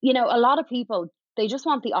 A lot of people, they just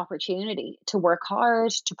want the opportunity to work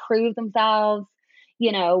hard, to prove themselves.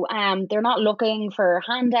 They're not looking for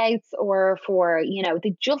handouts or for,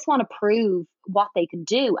 they just want to prove what they can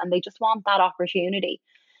do, and they just want that opportunity,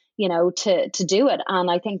 to do it. And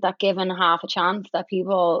I think that given half a chance, that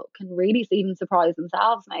people can really even surprise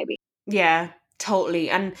themselves maybe. Yeah, totally.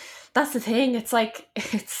 And that's the thing. It's like,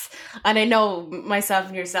 and I know myself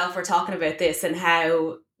and yourself were talking about this, and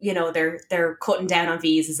how, they're cutting down on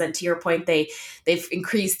visas. And to your point, they've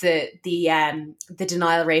increased the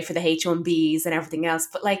denial rate for the H1Bs and everything else.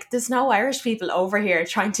 But like, there's no Irish people over here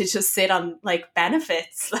trying to just sit on like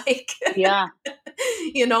benefits. Like, Yeah.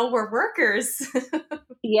 We're workers.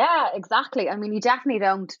 Yeah, exactly. I mean, you definitely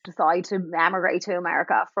don't decide to emigrate to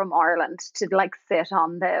America from Ireland to like sit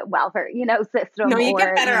on the welfare, system, No, you get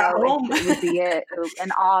or better at home. it would be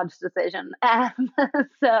an odd decision.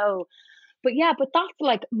 So, but that's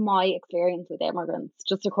like my experience with immigrants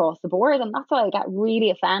just across the board, and that's why I get really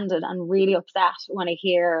offended and really upset when I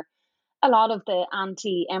hear a lot of the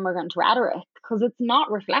anti-immigrant rhetoric, because it's not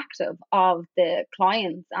reflective of the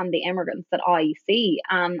clients and the immigrants that I see.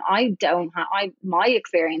 And I don't have, my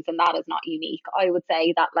experience in that is not unique. I would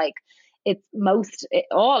say that like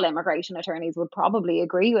all immigration attorneys would probably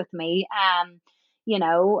agree with me. And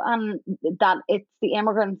that it's the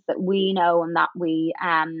immigrants that we know and that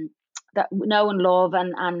know and love,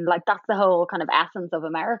 and like that's the whole kind of essence of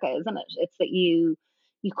America, isn't it? It's that you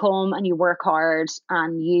come and you work hard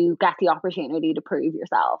and you get the opportunity to prove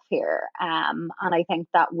yourself here. And I think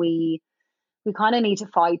that we kind of need to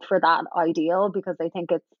fight for that ideal, because I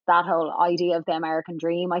think it's that whole idea of the American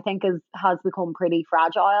dream, I think has become pretty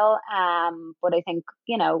fragile. But I think,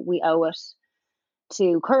 we owe it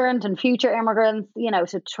to current and future immigrants,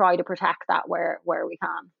 to try to protect that where we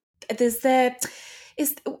can. There's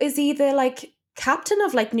is he the like captain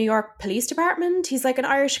of like New York Police Department? He's like an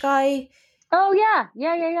Irish guy. Oh yeah.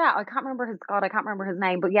 I can't remember his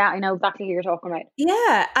name, but yeah, I know exactly who you're talking about.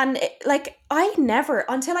 Yeah, and like I never,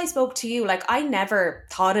 until I spoke to you, like I never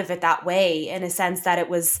thought of it that way, in a sense that it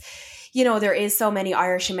was, there is so many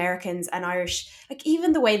Irish Americans and Irish, like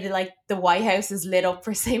even the way that like the White House is lit up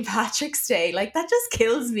for St. Patrick's Day, like that just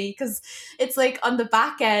kills me, because it's like on the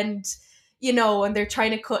back end, and they're trying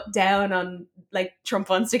to cut down on, like, Trump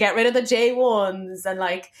wants to get rid of the J1s, and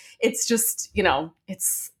like it's just,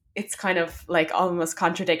 it's kind of like almost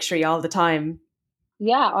contradictory all the time.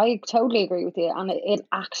 Yeah, I totally agree with you. And it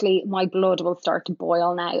actually, my blood will start to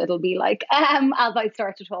boil now. It'll be like, as I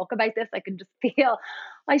start to talk about this, I can just feel,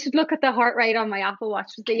 I should look at the heart rate on my Apple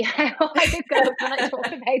Watch to see how it goes when I talk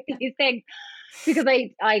about these things. because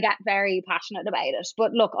I get very passionate about it.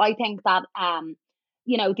 But look, I think that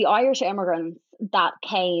the Irish immigrants that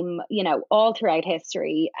came, all throughout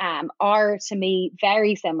history, are to me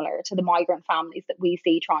very similar to the migrant families that we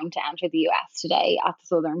see trying to enter the US today at the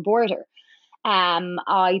southern border.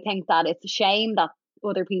 I think that it's a shame that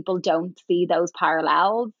other people don't see those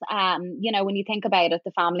parallels. When you think about it,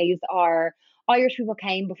 the families are Irish people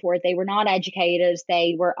came before, they were not educated,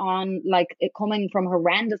 they were on coming from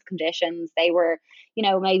horrendous conditions, they were,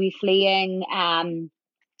 maybe fleeing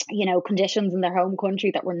conditions in their home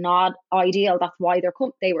country that were not ideal. That's why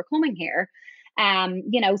they were coming here.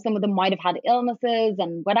 Some of them might have had illnesses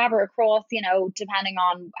and whatever across, depending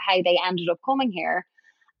on how they ended up coming here.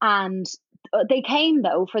 And they came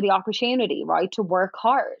though for the opportunity, right, to work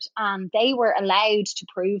hard, and they were allowed to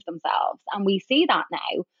prove themselves. And we see that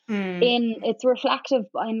now it's reflective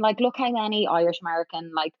in, look how many Irish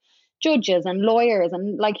American judges and lawyers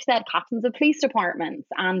and, like you said, captains of police departments,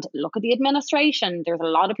 and look at the administration. There's a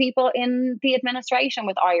lot of people in the administration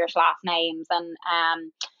with Irish last names. And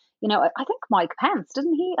I think Mike Pence,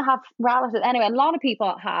 didn't he have relatives? Anyway, a lot of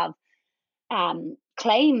people have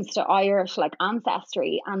claims to Irish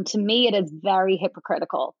ancestry, and to me it is very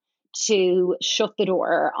hypocritical to shut the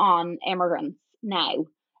door on immigrants now,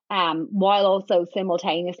 while also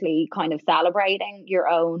simultaneously kind of celebrating your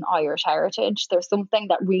own Irish heritage. There's something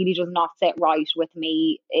that really does not sit right with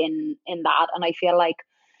me in that, and I feel like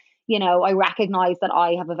I recognize that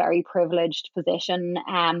I have a very privileged position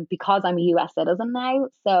because I'm a US citizen now.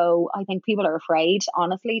 So I think people are afraid,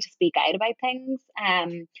 honestly, to speak out about things.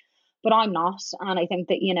 But I'm not. And I think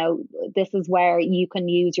that, this is where you can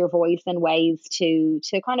use your voice in ways to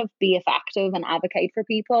kind of be effective and advocate for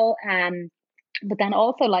people. But then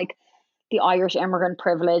also the Irish immigrant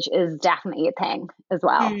privilege is definitely a thing as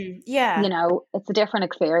well. Yeah. It's a different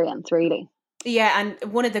experience, really. Yeah.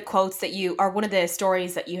 And one of the quotes that one of the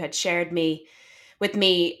stories that you had shared with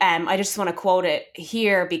me, I just want to quote it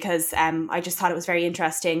here because I just thought it was very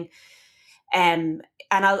interesting. And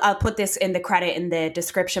I'll put this in the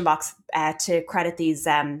description box to credit these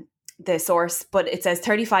the source. But it says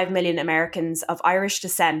 35 million Americans of Irish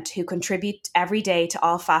descent who contribute every day to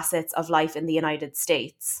all facets of life in the United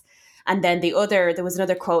States. And then there was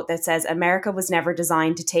another quote that says, America was never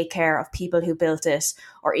designed to take care of people who built it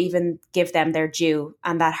or even give them their due.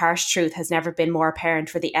 And that harsh truth has never been more apparent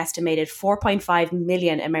for the estimated 4.5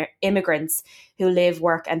 million immigrants who live,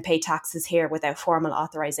 work, and pay taxes here without formal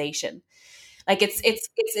authorization. It's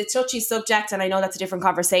a touchy subject, and I know that's a different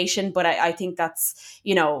conversation, but I think that's,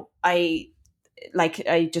 I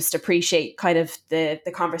just appreciate kind of the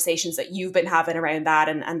conversations that you've been having around that,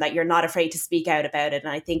 and that you're not afraid to speak out about it.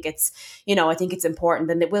 And I think it's important,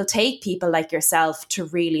 and it will take people like yourself to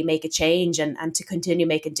really make a change and to continue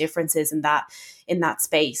making differences in that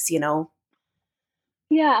space,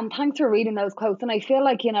 Yeah, and thanks for reading those quotes. And I feel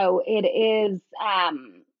like, it is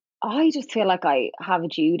I just feel like I have a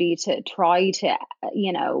duty to try to,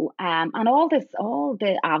 and all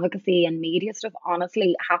the advocacy and media stuff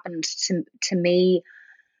honestly happened to me.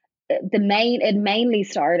 It mainly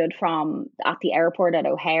started from at the airport at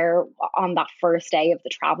O'Hare on that first day of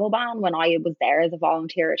the travel ban, when I was there as a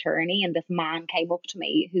volunteer attorney, and this man came up to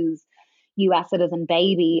me who's US citizen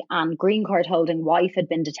baby and green card holding wife had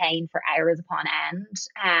been detained for hours upon end.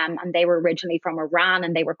 And they were originally from Iran,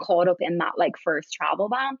 and they were caught up in that first travel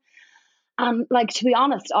ban. And to be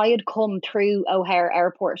honest, I had come through O'Hare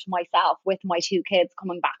Airport myself with my two kids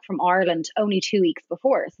coming back from Ireland only 2 weeks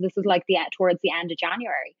before. So this was towards the end of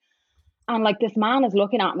January. And this man is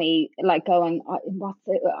looking at me going,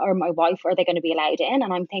 or my wife, are they going to be allowed in?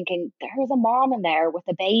 And I'm thinking, there's a mom in there with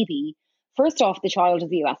a baby. First off, the child is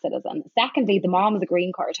a US citizen. Secondly, the mom is a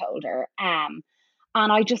green card holder. And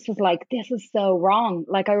I just was like, this is so wrong.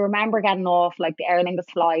 I remember getting off the Aer Lingus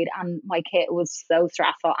flight, and my kid was so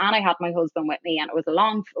stressful. And I had my husband with me, and it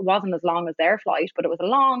wasn't as long as their flight, but it was a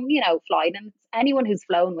long, flight. And anyone who's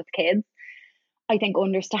flown with kids, I think,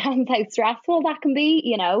 understands how stressful that can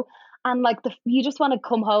be, And you just want to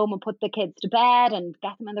come home and put the kids to bed and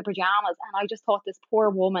get them in their pajamas. And I just thought, this poor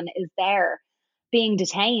woman is there being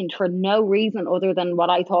detained for no reason other than what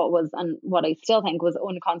I thought was, and what I still think was,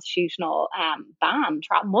 unconstitutional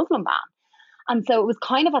Muslim ban. And so it was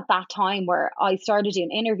kind of at that time where I started doing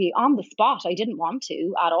an interview on the spot. I didn't want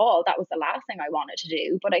to at all. That was the last thing I wanted to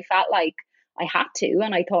do, but I felt like I had to.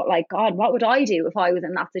 And I thought, God, what would I do if I was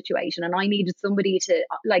in that situation? And I needed somebody to,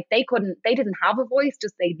 they didn't have a voice,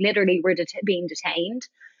 just they literally were being detained.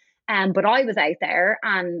 But I was out there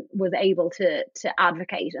and was able to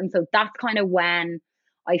advocate. And so that's kind of when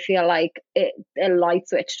I feel like a light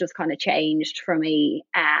switch just kind of changed for me.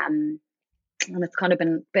 And it's kind of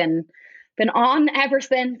been been on ever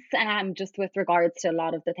since, just with regards to a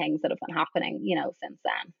lot of the things that have been happening, since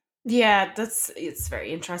then. Yeah, it's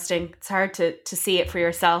very interesting. It's hard to see it for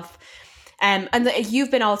yourself. And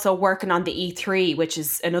you've been also working on the E3, which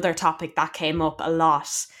is another topic that came up a lot.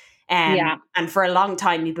 Yeah. And for a long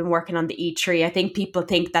time, you've been working on the E3. I think people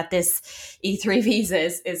think that this E3 visa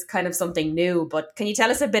is kind of something new, but can you tell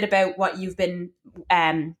us a bit about what you've been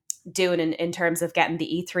doing in terms of getting the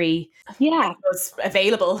E3, I Yeah. suppose,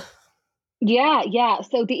 available? Yeah.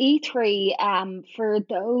 So the E3, for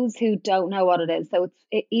those who don't know what it is, so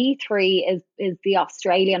it's E3 is the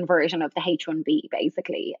Australian version of the H1B,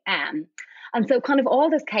 basically. And so kind of all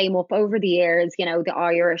this came up over the years. The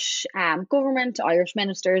Irish government, Irish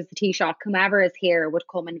ministers, the Taoiseach, whomever is here would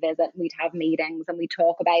come and visit, and we'd have meetings and we'd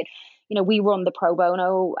talk about, we run the pro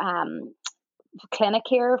bono clinic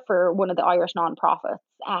here for one of the Irish nonprofits.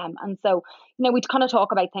 And so, we'd kind of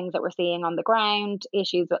talk about things that we're seeing on the ground,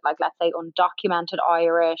 issues with, like, let's say, undocumented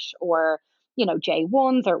Irish, or,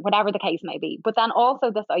 J1s, or whatever the case may be. But then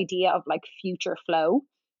also this idea of, like, future flow.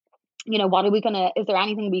 What are we is there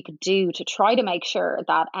anything we could do to try to make sure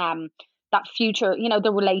that that future,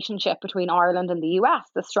 the relationship between Ireland and the US,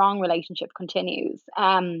 the strong relationship, continues.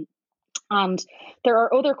 And there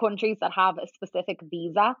are other countries that have a specific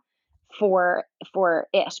visa for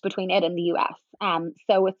it, between it and the US.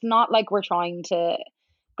 So it's not like we're trying to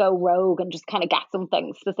go rogue and just kind of get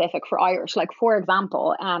something specific for Irish. Like, for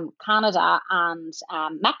example, Canada and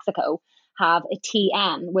Mexico have a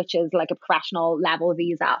TN, which is like a professional level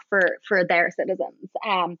visa for their citizens.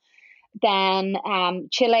 Then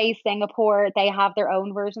Chile, Singapore, they have their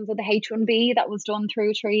own versions of the H1B that was done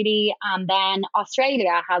through treaty. And then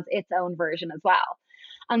Australia has its own version as well.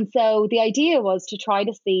 And so the idea was to try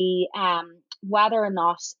to see whether or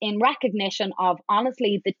not, in recognition of,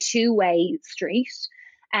 honestly, the two-way street,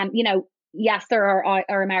 yes, there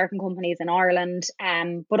are American companies in Ireland,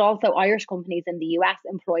 but also Irish companies in the US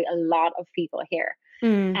employ a lot of people here.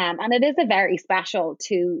 And it is a very special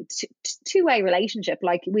two-way relationship.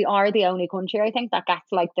 Like, we are the only country, I think, that gets,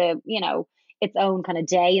 like, its own kind of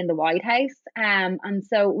day in the White House. And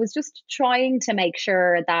so it was just trying to make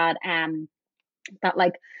sure that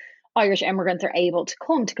like, Irish immigrants are able to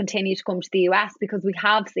continue to come to the US, because we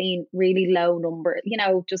have seen really low numbers,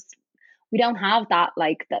 just we don't have that,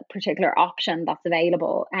 like, that particular option that's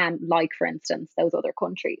available, like, for instance, those other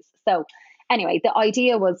countries. So anyway, the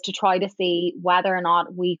idea was to try to see whether or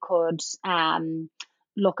not we could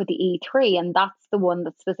look at the E3, and that's the one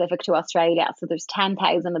that's specific to Australia. So there's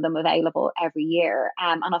 10,000 of them available every year,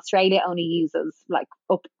 and Australia only uses like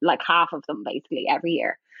half of them, basically, every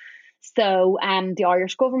year. So the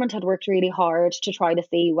Irish government had worked really hard to try to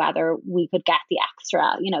see whether we could get the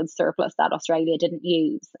extra, the surplus that Australia didn't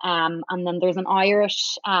use. And then there's an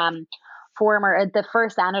Irish the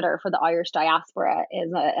first senator for the Irish diaspora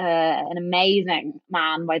is an amazing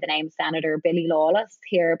man by the name of Senator Billy Lawless,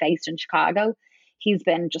 here based in Chicago. He's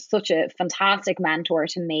been just such a fantastic mentor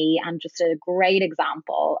to me, and just a great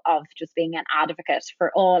example of just being an advocate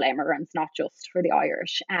for all immigrants, not just for the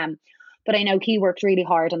Irish. But I know he worked really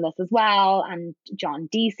hard on this as well. And John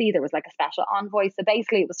Deasy, there was like a special envoy. So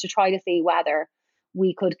basically it was to try to see whether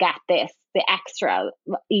we could get the extra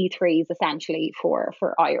E3s, essentially, for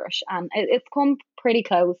Irish. And it's come pretty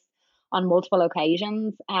close on multiple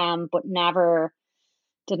occasions, but never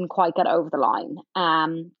didn't quite get over the line.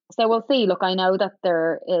 So we'll see. Look, I know that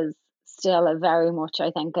there is still a very much,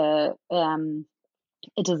 I think, a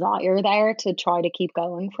desire there to try to keep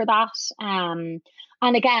going for that.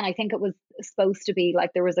 And again, I think it was supposed to be like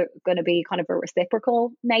there was going to be kind of a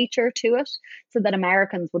reciprocal nature to it, so that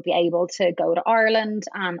Americans would be able to go to Ireland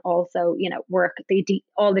and also, work.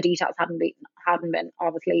 All the details hadn't been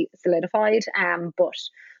obviously solidified, but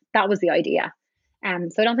that was the idea.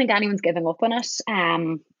 So I don't think anyone's giving up on it.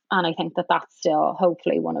 And I think that that's still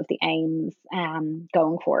hopefully one of the aims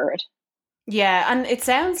going forward. Yeah, and it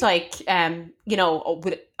sounds like,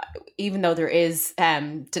 even though there is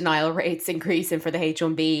denial rates increasing for the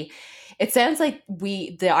H1B, it sounds like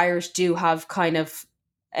the Irish do have kind of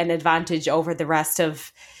an advantage over the rest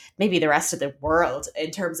of the world in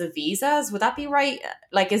terms of visas. Would that be right?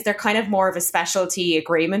 Like, is there kind of more of a specialty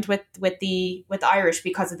agreement with Irish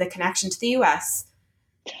because of the connection to the US?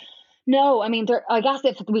 No, I mean, I guess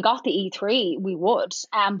if we got the E3, we would,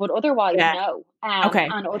 but otherwise, Yeah. no. Okay.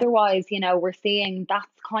 And otherwise, we're seeing that's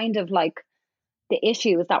kind of like the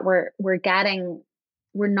issue, is that we're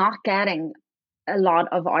not getting a lot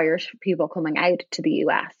of Irish people coming out to the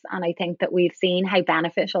US. And I think that we've seen how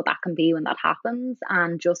beneficial that can be when that happens.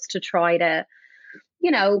 And just to try to,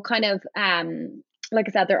 kind of like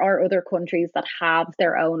I said, there are other countries that have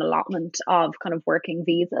their own allotment of kind of working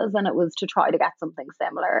visas, and it was to try to get something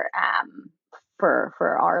similar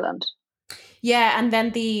for Ireland. Yeah, and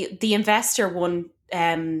then the investor one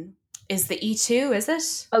is the E2, is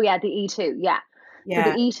it? Oh yeah, the E2, yeah. So the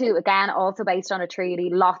Yeah. E2 again, also based on a treaty.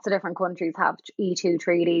 Lots of different countries have E2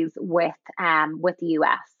 treaties with the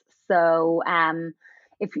US. So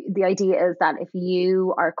if the idea is that if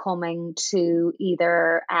you are coming to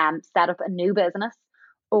either set up a new business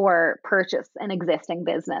or purchase an existing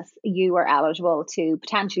business, you are eligible to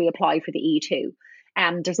potentially apply for the E2.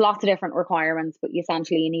 There's lots of different requirements, but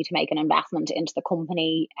essentially you need to make an investment into the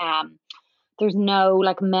company. There's no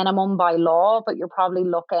like minimum by law, but you're probably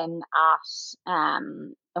looking at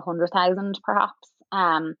 100,000 perhaps.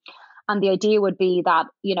 And the idea would be that,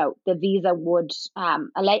 you know, the visa would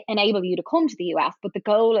enable you to come to the US, but the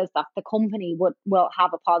goal is that the company will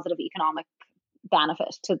have a positive economic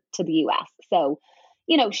benefit to the US. So,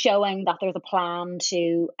 you know, showing that there's a plan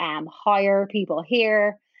to hire people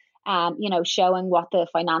here, you know, showing what the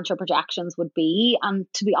financial projections would be. And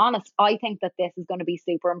to be honest, I think that this is going to be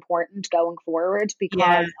super important going forward, Yeah.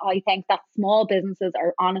 because I think that small businesses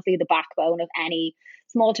are honestly the backbone of any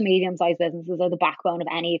small to medium sized businesses are the backbone of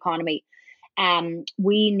any economy.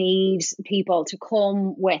 We need people to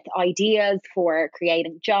come with ideas for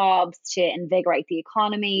creating jobs to invigorate the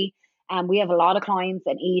economy. We have a lot of clients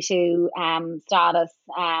in E2 status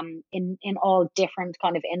in all different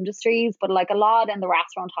kind of industries, but like a lot in the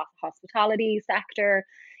restaurant hospitality sector.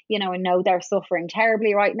 You know, I know they're suffering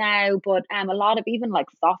terribly right now, but a lot of even like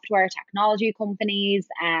software technology companies,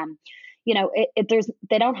 you know,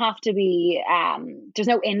 they don't have to be there's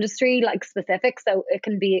no industry like specific, so it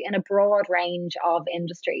can be in a broad range of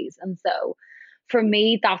industries. And so for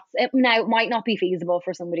me, that's it. Now, it might not be feasible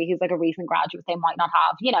for somebody who's like a recent graduate. They might not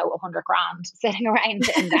have, you know, 100 grand sitting around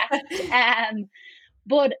to invest.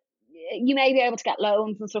 But you may be able to get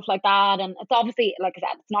loans and stuff like that. And it's obviously, like I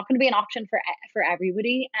said, it's not going to be an option for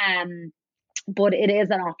everybody. But it is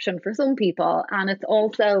an option for some people. And it's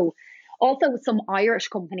also some Irish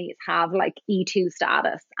companies have like E2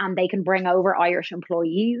 status, and they can bring over Irish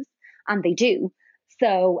employees, and they do.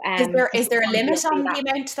 So Is there a some people limit see on the that.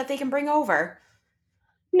 amount that they can bring over?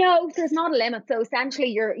 No, there's not a limit. So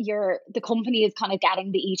essentially, the company is kind of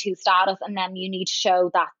getting the E2 status, and then you need to show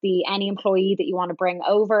that any employee that you want to bring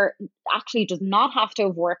over actually does not have to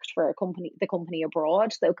have worked for the company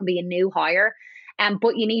abroad. So it can be a new hire,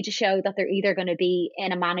 but you need to show that they're either going to be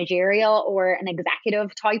in a managerial or an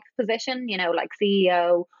executive type position, you know, like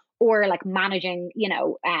CEO, or like managing, you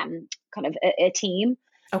know, kind of a team.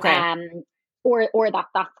 Okay. Um, or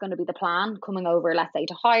that's going to be the plan coming over, let's say,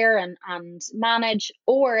 to hire and manage,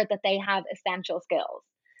 or that they have essential skills.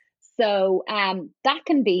 So that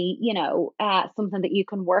can be, you know, something that you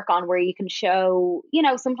can work on, where you can show, you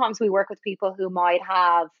know, sometimes we work with people who might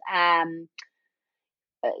have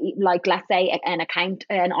like, let's say,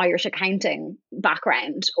 an Irish accounting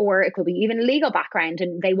background, or it could be even a legal background,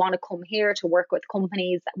 and they want to come here to work with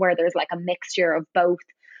companies where there's like a mixture of both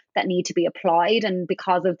that need to be applied. And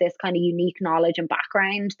because of this kind of unique knowledge and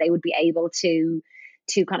background, they would be able to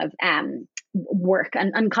kind of work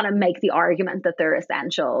and kind of make the argument that they're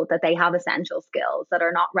essential, that they have essential skills that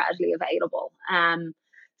are not readily available.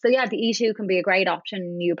 So yeah, the E2 can be a great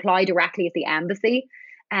option. You apply directly at the embassy,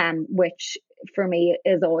 which for me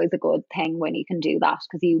is always a good thing when you can do that,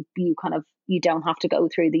 because you don't have to go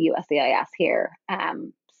through the USCIS here.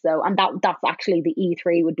 So, and that's actually the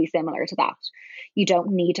E3 would be similar to that. You don't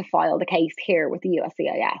need to file the case here with the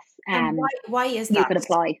USCIS. And why is You that? could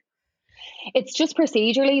apply. It's just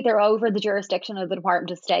procedurally, they're over the jurisdiction of the Department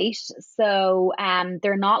of State. So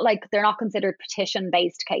they're not considered petition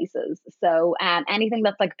based cases. So anything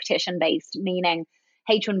that's like petition based, meaning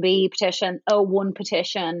H1B petition, O1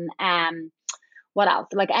 petition, what else?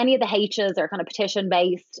 Like any of the H's are kind of petition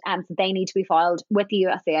based, and so they need to be filed with the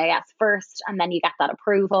USCIS first, and then you get that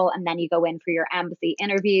approval, and then you go in for your embassy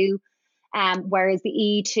interview. Whereas the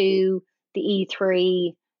E2, the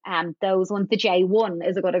E3, those ones, the J1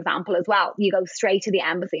 is a good example as well. You go straight to the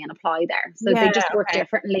embassy and apply there. So Yeah, they just work okay.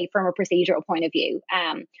 differently from a procedural point of view.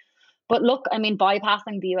 But look, I mean,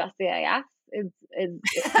 bypassing the USCIS is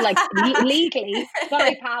like legally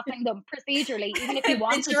bypassing them procedurally. Even if you The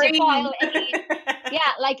wanted to dream. file yeah,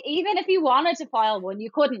 like even if you wanted to file one, you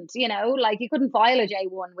couldn't. You know, like you couldn't file a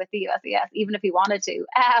J1 with the USCIS, even if you wanted to.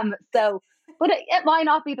 So, but it might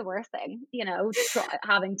not be the worst thing, you know,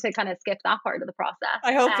 having to kind of skip that part of the process.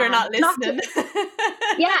 I hope they're not It's not to, listening.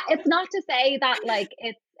 yeah, it's not to say that like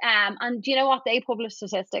it's and you know what, they publish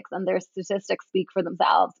statistics, and their statistics speak for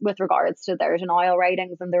themselves with regards to their denial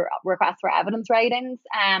ratings and their request for evidence ratings.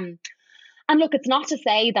 And look, it's not to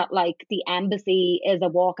say that like the embassy is a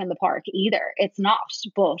walk in the park either. It's not.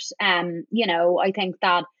 But I think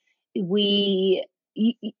that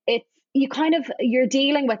it's you kind of you're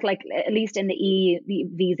dealing with, like, at least in the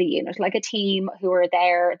visa unit, like a team who are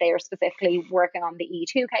there. They are specifically working on the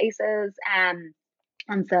E2 cases, and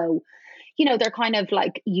so they're kind of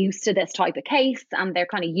like used to this type of case, and they're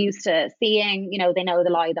kind of used to seeing, they know the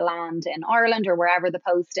lie of the land in Ireland or wherever the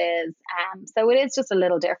post is. So it is just a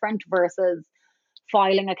little different versus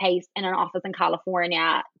filing a case in an office in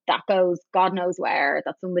California that goes God knows where,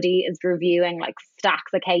 that somebody is reviewing like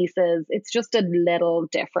stacks of cases. It's just a little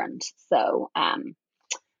different. So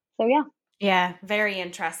yeah. Yeah, very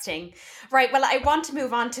interesting. Right. Well, I want to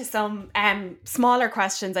move on to some smaller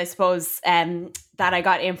questions, I suppose, that I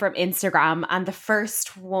got in from Instagram. And the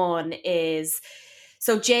first one is,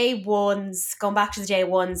 so J1s, going back to the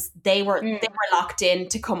J1s, they were locked in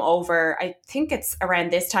to come over. I think it's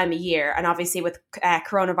around this time of year. And obviously with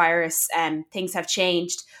coronavirus, things have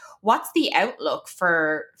changed. What's the outlook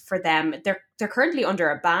for them? They're currently under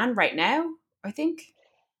a ban right now, I think.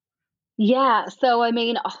 Yeah, so I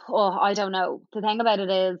mean, I don't know. The thing about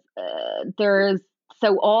it is,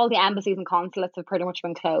 all the embassies and consulates have pretty much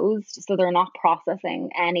been closed, so they're not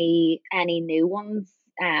processing any new ones.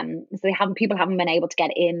 So people haven't been able to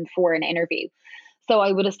get in for an interview. So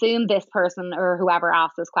I would assume this person or whoever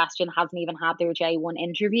asked this question hasn't even had their J1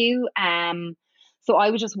 interview. So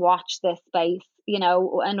I would just watch this space.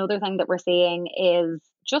 Another thing that we're seeing is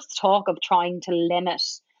just talk of trying to limit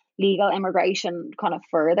legal immigration kind of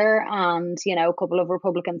further. And, a couple of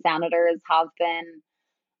Republican senators have been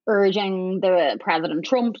urging the President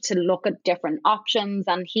Trump to look at different options.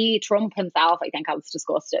 And Trump himself, I think, has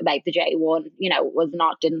discussed it about the J1,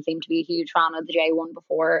 didn't seem to be a huge fan of the J1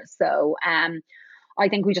 before. So I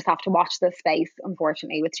think we just have to watch this space,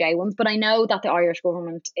 unfortunately, with J1s. But I know that the Irish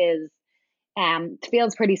government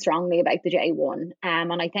feels pretty strongly about the J1.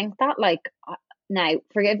 And I think that, like, now,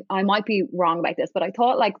 I might be wrong about this, but I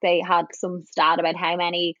thought like they had some stat about how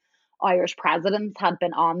many Irish presidents had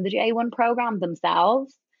been on the J1 program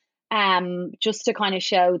themselves, just to kind of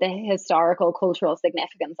show the historical, cultural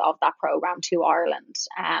significance of that program to Ireland.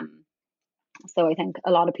 So I think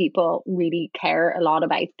a lot of people really care a lot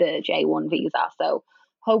about the J1 visa. So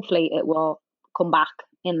hopefully it will come back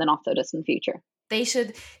in the not so distant future. They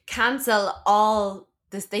should cancel all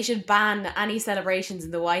this. They should ban any celebrations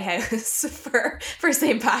in the White House for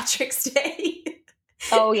St. Patrick's Day.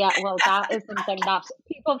 Oh yeah, well, that is something that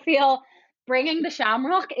people feel bringing the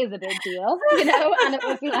shamrock is a big deal, and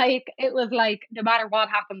it was like no matter what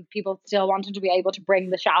happens, people still wanted to be able to bring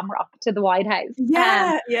the shamrock to the White House.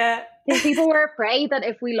 Yeah. People were afraid that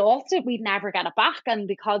if we lost it, we'd never get it back. And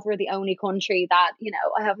because we're the only country that,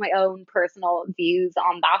 I have my own personal views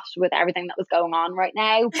on that with everything that was going on right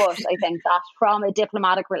now. But I think that from a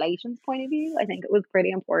diplomatic relations point of view, I think it was pretty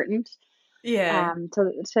important. Yeah.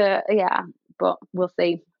 But we'll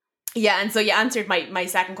see. Yeah, and so you answered my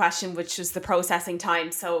second question, which was the processing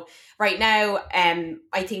time. So right now,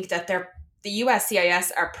 I think that the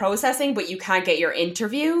USCIS are processing, but you can't get your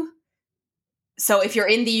interview. So if you're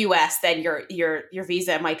in the US, then your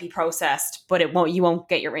visa might be processed, but you won't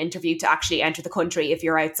get your interview to actually enter the country if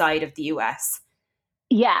you're outside of the US.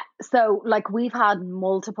 Yeah, so like we've had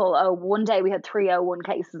multiple. One day we had 301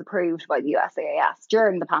 cases approved by the USCIS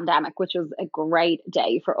during the pandemic, which was a great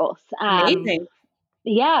day for us. Amazing.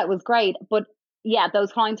 Yeah, it was great. But yeah,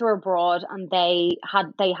 those clients were abroad and they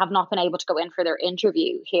have not been able to go in for their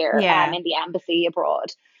interview here in the embassy abroad.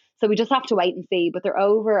 So we just have to wait and see. But they're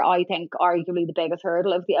over, I think, arguably the biggest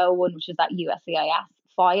hurdle of the O1, which is that USCIS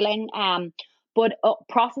filing. But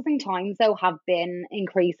processing times, though, have been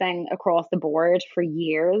increasing across the board for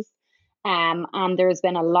years. And there's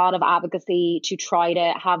been a lot of advocacy to try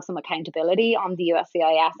to have some accountability on the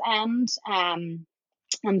USCIS end.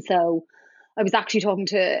 And so I was actually talking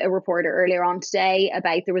to a reporter earlier on today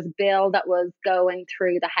about there was a bill that was going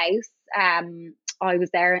through the House. I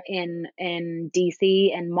was there in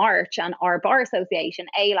DC in March, and our bar association,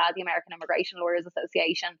 AILA, the American Immigration Lawyers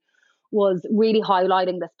Association, was really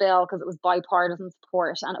highlighting this bill because it was bipartisan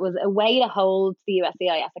support, and it was a way to hold the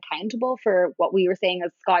USCIS accountable for what we were seeing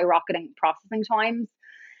as skyrocketing processing times.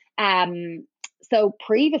 So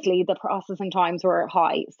previously the processing times were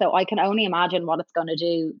high. So I can only imagine what it's going to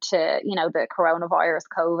do to, the coronavirus,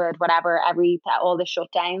 COVID, whatever, all the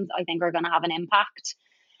shutdowns, I think are going to have an impact.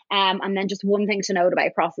 And then just one thing to note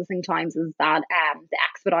about processing times is that the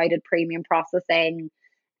expedited premium processing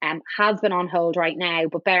has been on hold right now.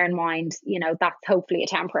 But bear in mind, that's hopefully a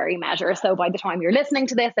temporary measure. So by the time you're listening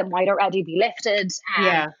to this, it might already be lifted.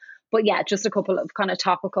 But yeah, just a couple of kind of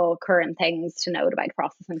topical current things to note about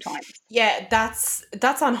processing times. Yeah,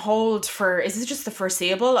 that's on hold for, is it just the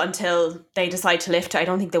foreseeable until they decide to lift it? I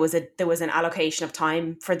don't think there was an allocation of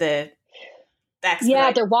time for the Yeah,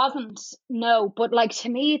 expedite. there wasn't. No, but like to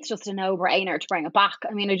me, it's just a no-brainer to bring it back.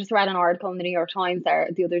 I mean, I just read an article in the New York Times there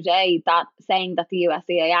the other day that saying that the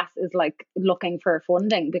USCIS is like looking for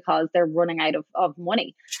funding because they're running out of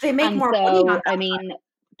money. Should they make And more money on so, I that? mean,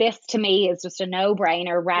 this to me is just a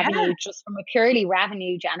no-brainer Yeah. revenue, just from a purely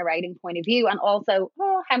revenue generating point of view. And also,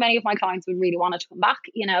 oh, how many of my clients would really want it to come back?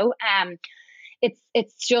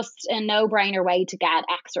 It's just a no-brainer way to get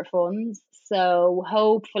extra funds. So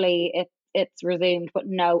hopefully it's resumed, but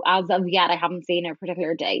no, as of yet, I haven't seen a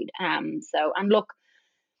particular date. So, and look,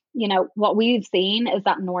 what we've seen is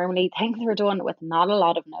that normally things are done with not a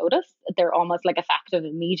lot of notice. They're almost like effective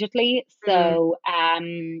immediately. Mm. So,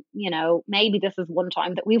 maybe this is one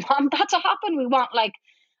time that we want that to happen. We want like,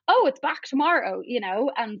 oh, it's back tomorrow,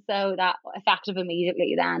 and so that effective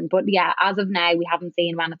immediately then. But yeah, as of now, we haven't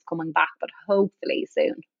seen when it's coming back, but hopefully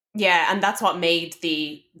soon. Yeah, and that's what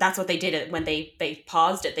that's what they did it when they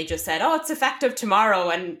paused it. They just said, "Oh, it's effective tomorrow,"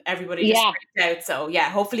 and everybody just Yeah, freaked out. So yeah,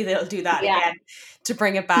 hopefully they'll do that yeah. again to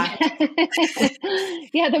bring it back.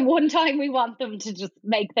 Yeah, the one time we want them to just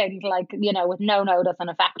make things like, with no notice and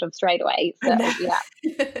effective straight away. So, And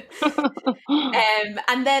yeah.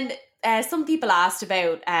 and then some people asked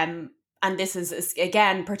about, and this is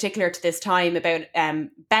again particular to this time, about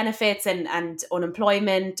benefits and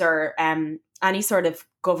unemployment, or any sort of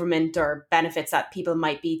government or benefits that people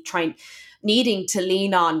might be needing to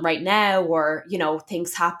lean on right now, or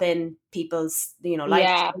things happen, people's life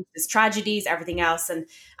Yeah. changes, tragedies, everything else, and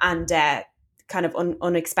kind of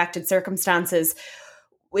unexpected circumstances.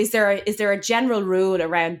 Is there a general rule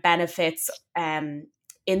around benefits in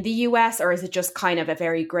the US, or is it just kind of a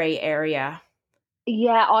very gray area?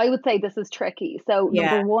 Yeah, I would say this is tricky. So,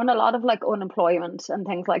 Yeah, number one, a lot of like unemployment and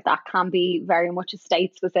things like that can be very much a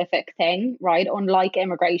state specific thing, right? Unlike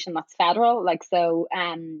immigration, that's federal. Like, so,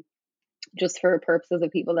 just for purposes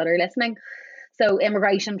of people that are listening. So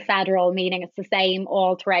immigration federal, meaning it's the same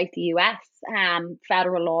all throughout the US,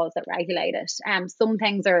 federal laws that regulate it. Some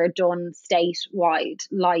things are done statewide,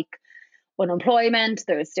 like unemployment,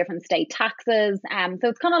 there's different state taxes. So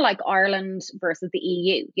it's kind of like Ireland versus the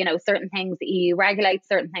EU. Certain things the EU regulates,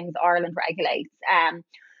 certain things Ireland regulates.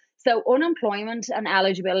 So unemployment and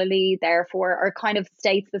eligibility, therefore, are kind of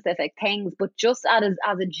state specific things, but just as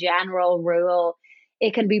a general rule,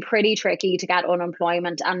 it can be pretty tricky to get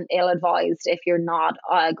unemployment and ill advised if you're not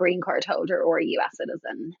a green card holder or a US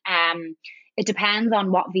citizen. It depends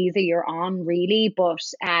on what visa you're on, really, but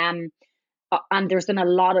and there's been a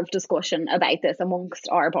lot of discussion about this amongst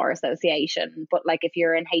our bar association. But like if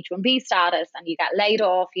you're in H1B status and you get laid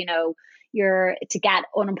off, you're to get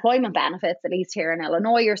unemployment benefits, at least here in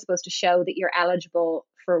Illinois, you're supposed to show that you're eligible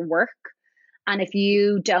for work. And if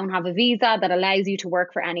you don't have a visa that allows you to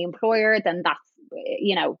work for any employer, then that's,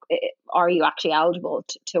 are you actually eligible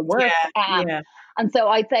to work? yeah, yeah. And so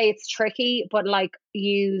I'd say it's tricky, but like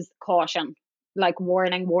use caution, like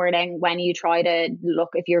warning, when you try to look,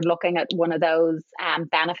 if you're looking at one of those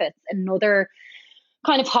benefits. Another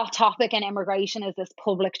kind of hot topic in immigration is this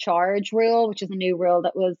public charge rule, which is a new rule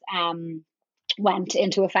that was went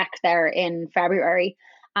into effect there in February.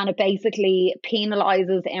 And it basically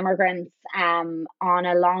penalizes immigrants on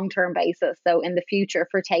a long term basis. So, in the future,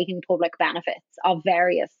 for taking public benefits of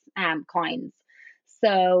various kinds.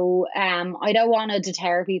 So, I don't want to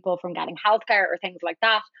deter people from getting healthcare or things like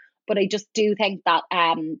that. But I just do think that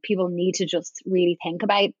people need to just really think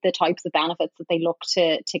about the types of benefits that they look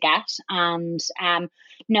to get. And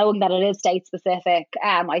knowing that it is state specific,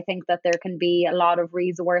 I think that there can be a lot of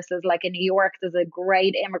resources. Like in New York, there's a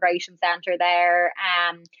great immigration center there.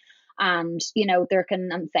 And there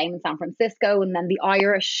can, and same in San Francisco, and then the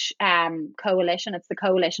Irish coalition, it's the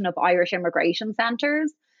Coalition of Irish Immigration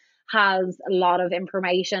Centers, has a lot of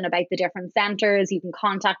information about the different centers. You can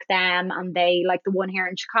contact them, and they, like the one here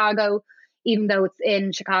in Chicago, even though it's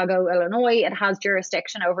in Chicago, Illinois, it has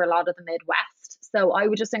jurisdiction over a lot of the Midwest. So I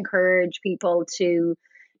would just encourage people to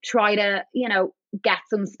try to, get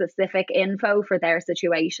some specific info for their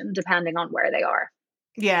situation, depending on where they are.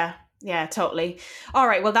 Yeah, yeah, totally. All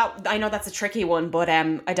right. Well, I know that's a tricky one, but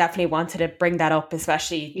I definitely wanted to bring that up,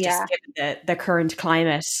 especially just Yeah. given the current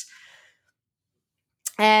climate.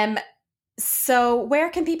 Um. So, where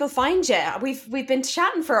can people find you? We've been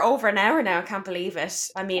chatting for over an hour now. I can't believe it.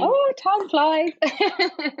 I mean, Oh, time flies.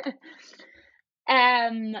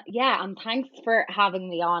 Yeah, and thanks for having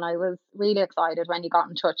me on. I was really excited when you got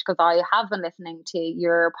in touch because I have been listening to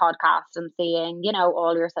your podcast and seeing,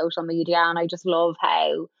 all your social media, and I just love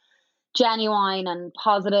how genuine and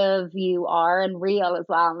positive you are and real as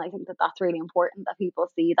well. And I think that that's really important that people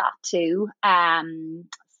see that too.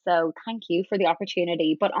 So thank you for the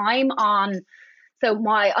opportunity. But I'm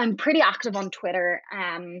pretty active on Twitter,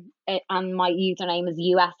 and my username is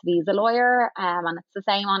US Visa Lawyer, and it's the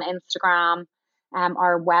same on Instagram.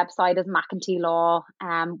 Our website is McEntee Law.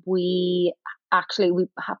 We have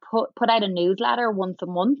put out a newsletter once a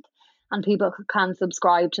month, and people can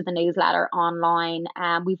subscribe to the newsletter online.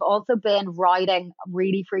 We've also been writing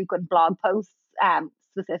really frequent blog posts,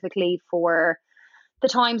 specifically for the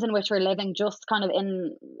times in which we're living, just kind of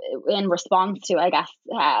in response to, I guess,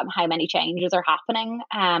 how many changes are happening.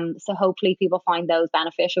 So hopefully people find those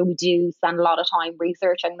beneficial. We do spend a lot of time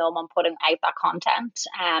researching them and putting out that content,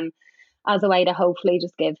 as a way to hopefully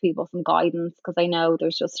just give people some guidance, because I know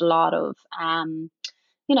there's just a lot of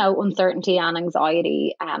uncertainty and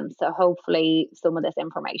anxiety. So hopefully some of this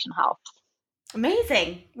information helps.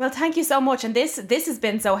 Amazing. Well, thank you so much. And this has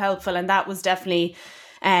been so helpful. And that was definitely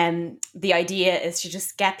the idea, is to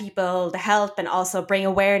just get people the help and also bring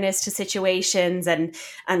awareness to situations and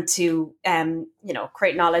to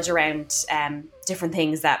create knowledge around different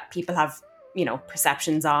things that people have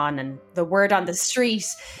perceptions on, and the word on the street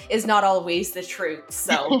is not always the truth.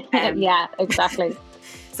 So yeah, exactly.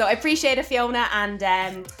 So I appreciate it, Fiona, and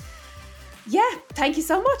thank you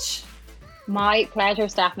so much. My pleasure,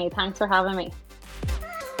 Stephanie. Thanks for having me.